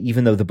same way,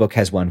 even though the book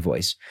has one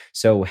voice.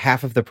 So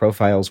half of the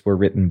profiles were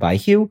written by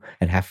Hugh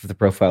and half of the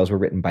profiles were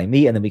written by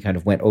me. And then we kind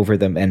of went over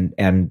them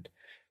and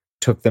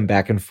took them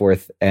back and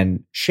forth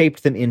and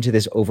shaped them into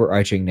this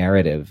overarching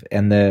narrative.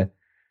 And the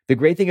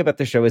great thing about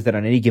the show is that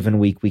on any given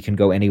week, we can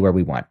go anywhere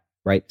we want,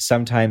 right?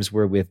 Sometimes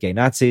we're with gay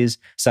Nazis.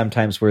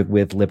 Sometimes we're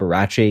with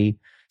Liberace.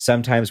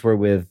 Sometimes we're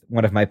with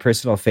one of my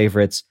personal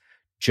favorites,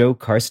 Joe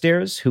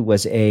Carstairs, who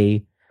was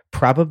a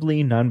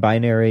probably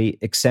non-binary,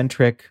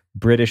 eccentric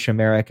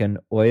British-American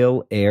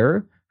oil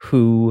heir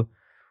who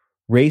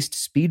raced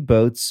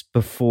speedboats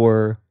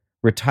before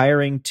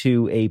retiring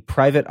to a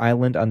private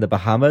island on the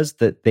Bahamas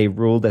that they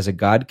ruled as a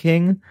god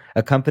king,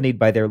 accompanied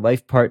by their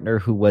life partner,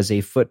 who was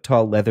a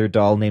foot-tall leather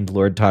doll named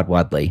Lord Todd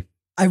Wadley.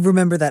 I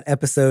remember that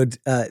episode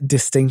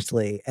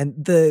distinctly. And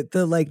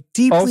the like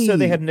deeply... Also,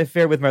 they had an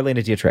affair with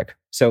Marlene Dietrich.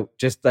 So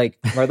just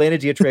like Marlene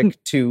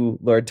Dietrich to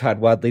Lord Todd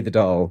Wadley the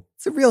doll.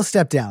 It's a real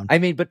step down. I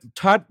mean, but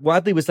Todd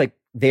Wadley was like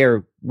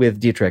there with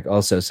Dietrich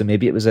also. So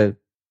maybe it was a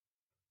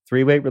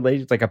three-way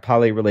relationship, like a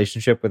poly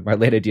relationship with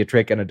Marlene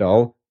Dietrich and a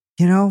doll.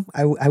 You know,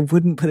 I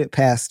wouldn't put it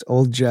past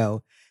old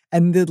Joe.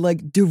 And the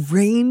like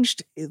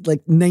deranged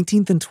like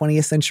 19th and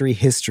 20th century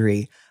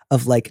history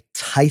of like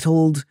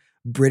titled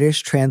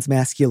British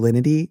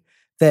transmasculinity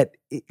that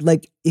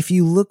like if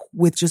you look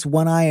with just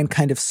one eye and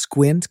kind of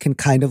squint can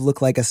kind of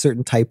look like a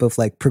certain type of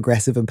like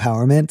progressive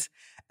empowerment.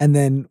 And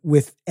then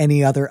with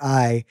any other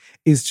eye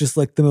is just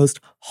like the most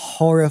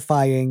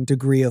horrifying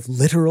degree of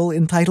literal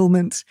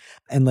entitlement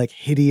and like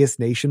hideous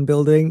nation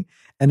building.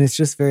 And it's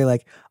just very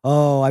like,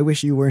 oh, I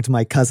wish you weren't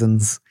my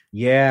cousins.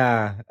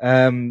 Yeah.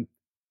 And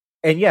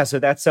yeah, so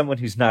that's someone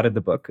who's not in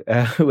the book,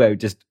 who I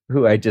just,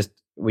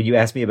 when you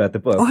asked me about the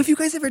book. Oh, have you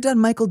guys ever done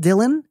Michael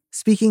Dillon?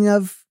 Speaking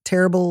of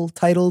terrible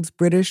titled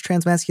British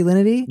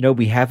transmasculinity? No,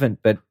 we haven't,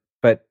 but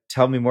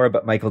tell me more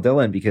about Michael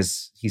Dillon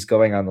because he's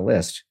going on the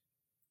list.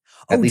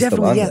 At least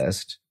the long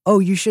list. Oh,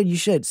 you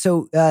should.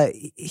 So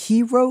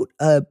he wrote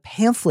a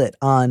pamphlet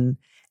on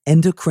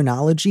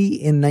endocrinology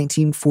in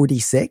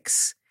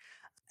 1946.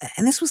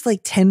 And this was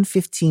like 10,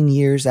 15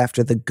 years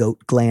after the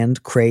goat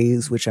gland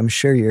craze, which I'm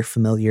sure you're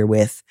familiar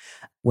with,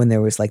 when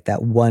there was like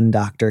that one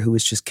doctor who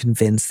was just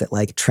convinced that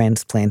like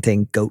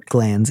transplanting goat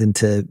glands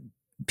into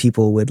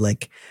people would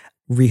like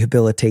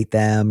rehabilitate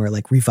them or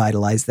like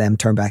revitalize them,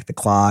 turn back the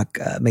clock,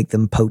 make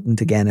them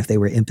potent again if they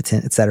were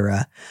impotent,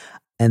 etc.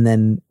 And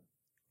then,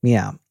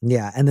 yeah.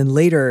 And then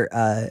later,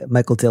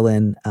 Michael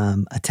Dillon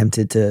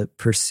attempted to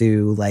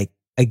pursue like,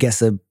 I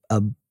guess a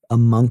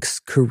monk's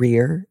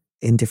career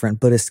in different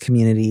Buddhist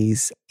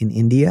communities in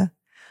India.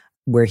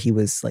 where he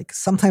was like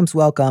sometimes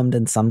welcomed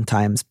and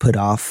sometimes put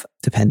off,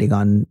 depending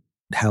on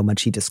how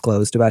much he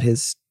disclosed about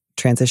his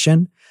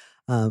transition.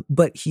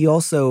 But he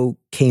also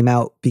came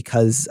out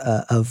because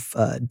of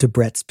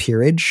Debrett's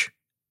peerage,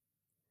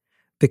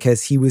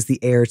 because he was the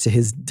heir to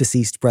his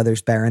deceased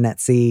brother's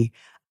baronetcy,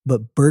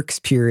 but Burke's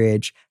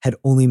peerage had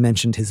only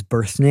mentioned his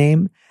birth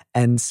name.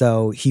 And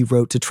so he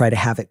wrote to try to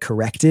have it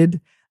corrected.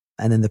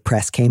 And then the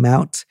press came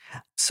out.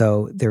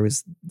 So there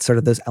was sort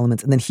of those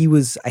elements. And then he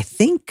was, I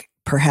think,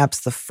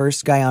 perhaps the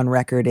first guy on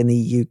record in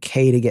the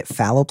UK to get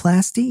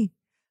phalloplasty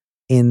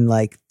in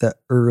like the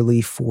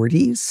early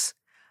 40s.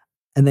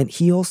 And then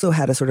he also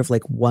had a sort of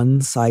like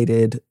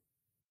one-sided,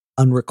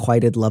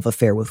 unrequited love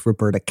affair with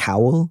Roberta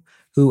Cowell,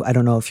 who I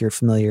don't know if you're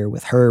familiar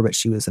with her, but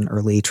she was an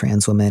early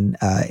trans woman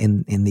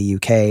in the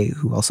UK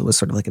who also was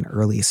sort of like an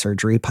early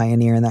surgery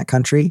pioneer in that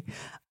country.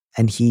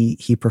 And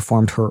he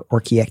performed her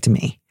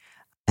orchiectomy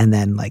and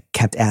then like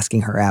kept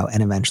asking her out.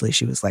 And eventually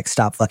she was like,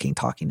 stop fucking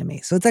talking to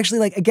me. So it's actually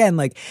like, again,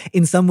 like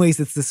in some ways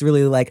it's this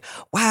really like,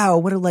 wow,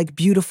 what a like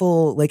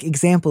beautiful like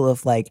example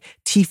of like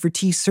T for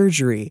T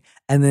surgery.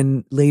 And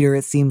then later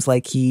it seems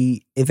like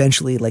he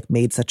eventually like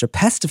made such a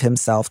pest of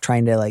himself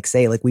trying to like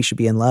say like we should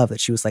be in love that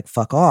she was like,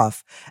 fuck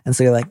off. And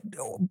so you're like,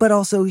 but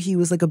also he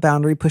was like a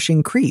boundary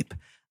pushing creep.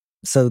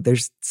 So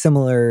there's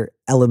similar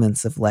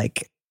elements of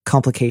like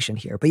complication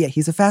here. But yeah,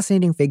 he's a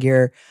fascinating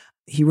figure.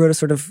 He wrote a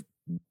sort of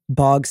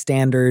bog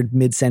standard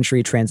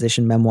mid-century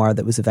transition memoir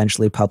that was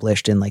eventually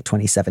published in like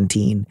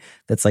 2017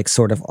 that's like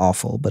sort of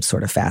awful but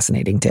sort of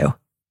fascinating too.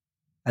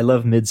 I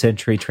love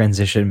mid-century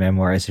transition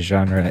memoir as a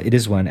genre. It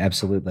is one,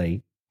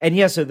 absolutely. And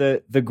yeah, so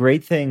the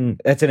great thing,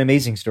 that's an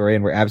amazing story,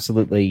 and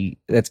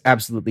that's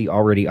absolutely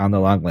already on the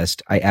long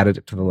list. I added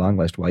it to the long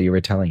list while you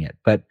were telling it.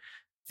 But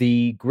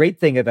the great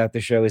thing about the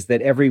show is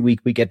that every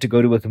week we get to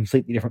go to a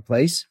completely different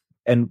place.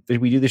 And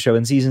we do the show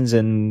in seasons,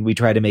 and we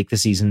try to make the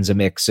seasons a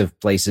mix of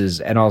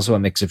places and also a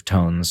mix of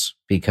tones,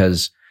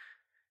 because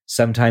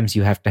sometimes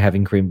you have to have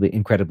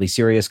incredibly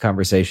serious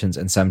conversations,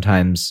 and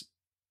sometimes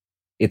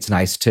it's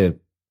nice to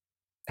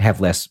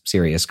have less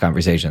serious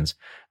conversations.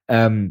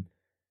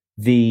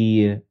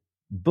 The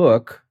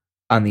book,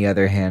 on the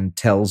other hand,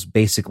 tells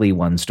basically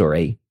one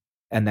story.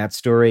 And that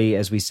story,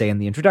 as we say in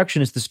the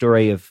introduction, is the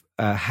story of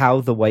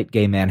how the white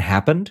gay man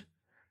happened,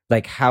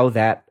 like how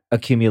that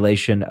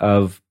accumulation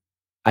of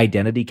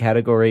identity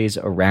categories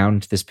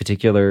around this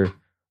particular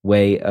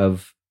way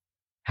of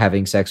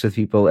having sex with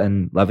people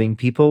and loving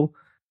people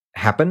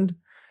happened,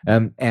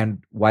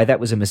 and why that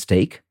was a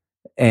mistake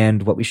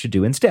and what we should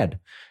do instead.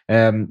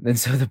 And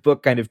so the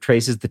book kind of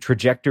traces the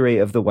trajectory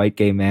of the white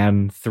gay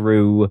man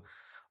through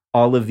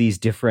all of these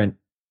different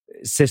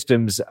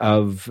systems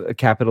of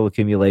capital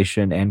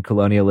accumulation and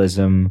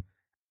colonialism.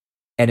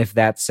 And if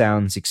that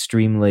sounds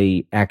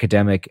extremely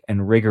academic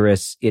and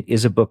rigorous, it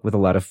is a book with a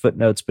lot of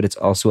footnotes, but it's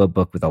also a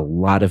book with a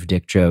lot of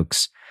dick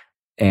jokes,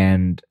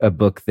 and a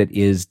book that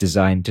is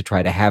designed to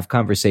try to have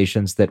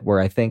conversations that were,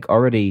 I think,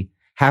 already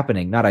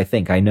happening. Not I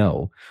think, I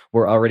know,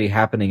 were already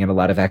happening in a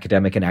lot of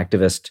academic and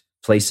activist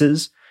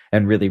places,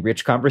 and really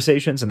rich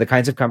conversations, and the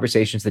kinds of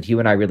conversations that you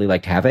and I really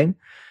liked having.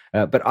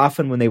 But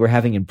often when they were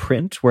having in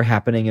print, were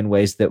happening in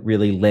ways that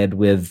really led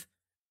with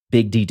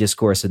big D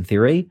discourse and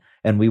theory.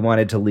 And we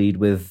wanted to lead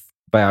with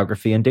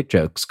biography and dick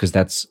jokes, because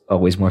that's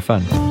always more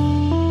fun.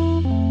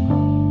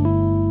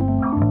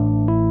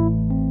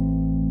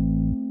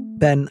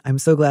 Ben, I'm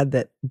so glad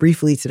that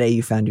briefly today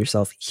you found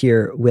yourself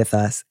here with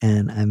us,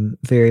 and I'm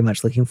very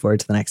much looking forward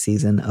to the next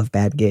season of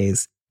Bad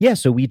Gays. Yeah,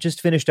 so we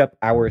just finished up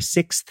our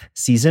 6th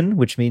season,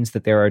 which means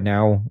that there are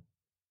now,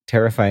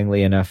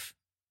 terrifyingly enough,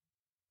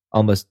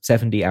 almost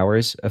 70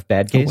 hours of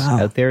Bad Gays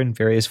out there in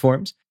various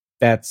forms.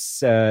 That's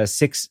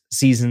 6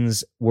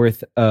 seasons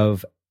worth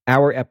of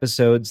our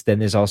episodes. Then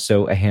there's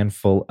also a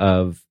handful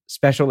of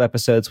special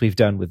episodes we've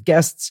done with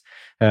guests.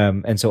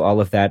 And so all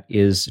of that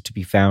is to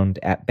be found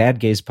at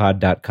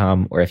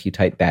badgayspod.com, or if you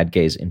type Bad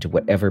Gays into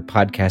whatever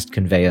podcast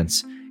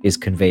conveyance is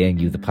conveying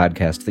you the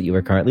podcast that you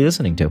are currently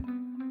listening to.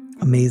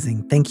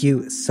 Amazing. Thank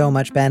you so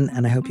much, Ben.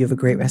 And I hope you have a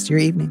great rest of your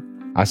evening.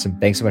 Awesome.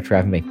 Thanks so much for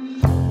having me.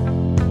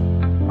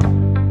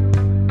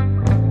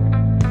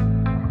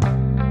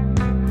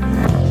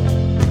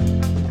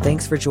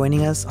 Thanks for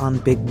joining us on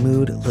Big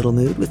Mood, Little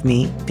Mood with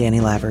me, Danny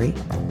Lavery.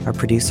 Our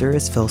producer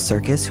is Phil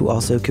Circus, who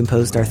also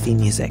composed our theme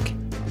music.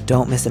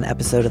 Don't miss an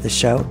episode of the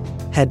show.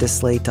 Head to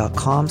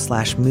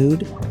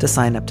slate.com/mood to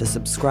sign up to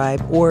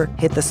subscribe, or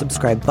hit the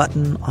subscribe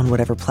button on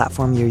whatever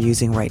platform you're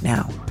using right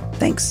now.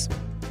 Thanks.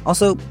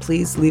 Also,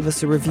 please leave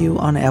us a review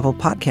on Apple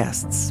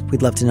Podcasts.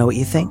 We'd love to know what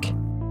you think.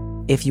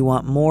 If you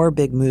want more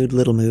Big Mood,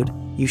 Little Mood,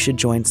 you should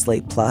join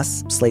Slate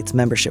Plus, Slate's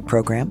membership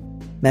program.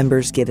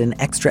 Members get an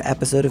extra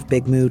episode of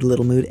Big Mood,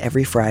 Little Mood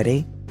every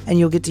Friday, and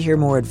you'll get to hear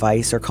more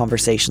advice or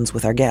conversations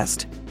with our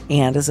guest.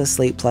 And as a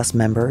Slate Plus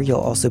member,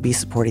 you'll also be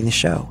supporting the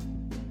show.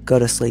 Go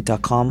to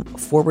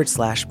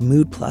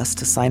slate.com/Mood Plus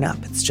to sign up.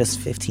 It's just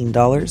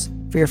 $15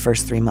 for your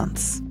first 3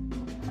 months.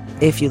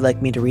 If you'd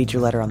like me to read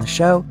your letter on the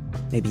show,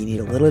 maybe you need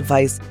a little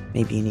advice,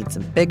 maybe you need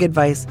some big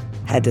advice,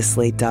 Head to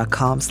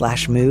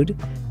slate.com/mood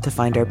to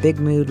find our Big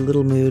Mood,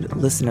 Little Mood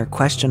listener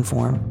question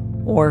form,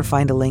 or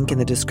find a link in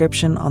the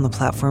description on the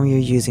platform you're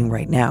using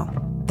right now.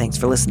 Thanks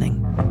for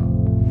listening.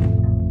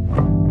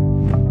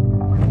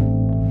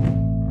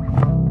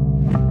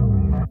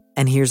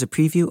 And here's a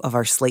preview of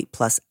our Slate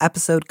Plus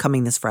episode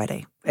coming this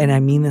Friday. And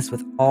I mean this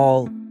with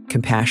all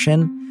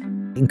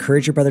compassion.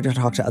 Encourage your brother to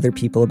talk to other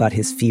people about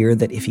his fear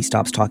that if he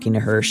stops talking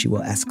to her, she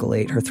will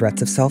escalate her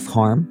threats of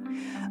self-harm.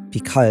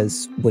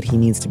 Because what he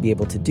needs to be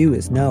able to do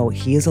is know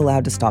he is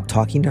allowed to stop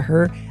talking to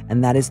her,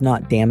 and that is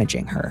not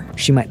damaging her.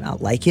 She might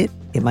not like it.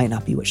 It might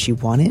not be what she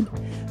wanted.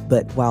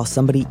 But while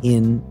somebody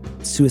in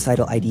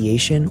suicidal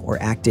ideation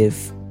or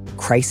active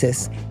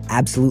crisis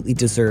absolutely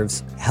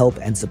deserves help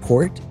and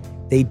support,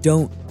 they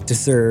don't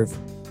deserve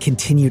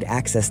continued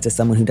access to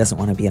someone who doesn't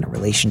want to be in a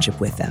relationship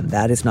with them.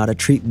 That is not a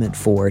treatment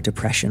for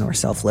depression or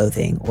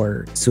self-loathing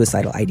or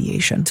suicidal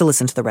ideation. To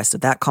listen to the rest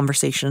of that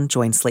conversation,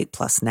 join Slate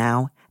Plus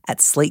now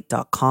at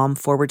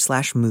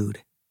slate.com/mood.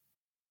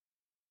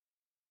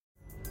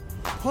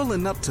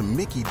 Pulling up to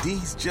Mickey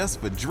D's just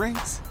for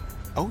drinks?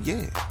 Oh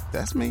yeah,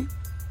 that's me.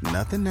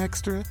 Nothing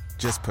extra,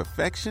 just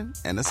perfection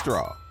and a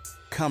straw.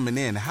 Coming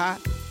in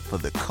hot for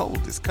the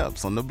coldest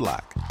cups on the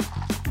block.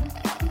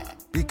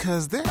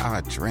 Because there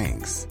are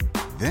drinks.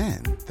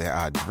 Then there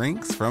are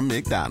drinks from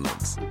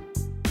McDonald's.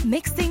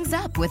 Mix things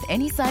up with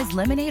any size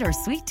lemonade or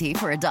sweet tea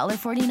for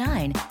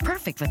 $1.49.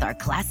 Perfect with our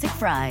classic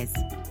fries.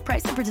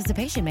 Price and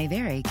participation may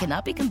vary.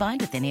 Cannot be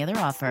combined with any other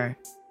offer.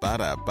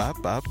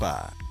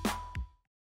 Ba-da-ba-ba-ba.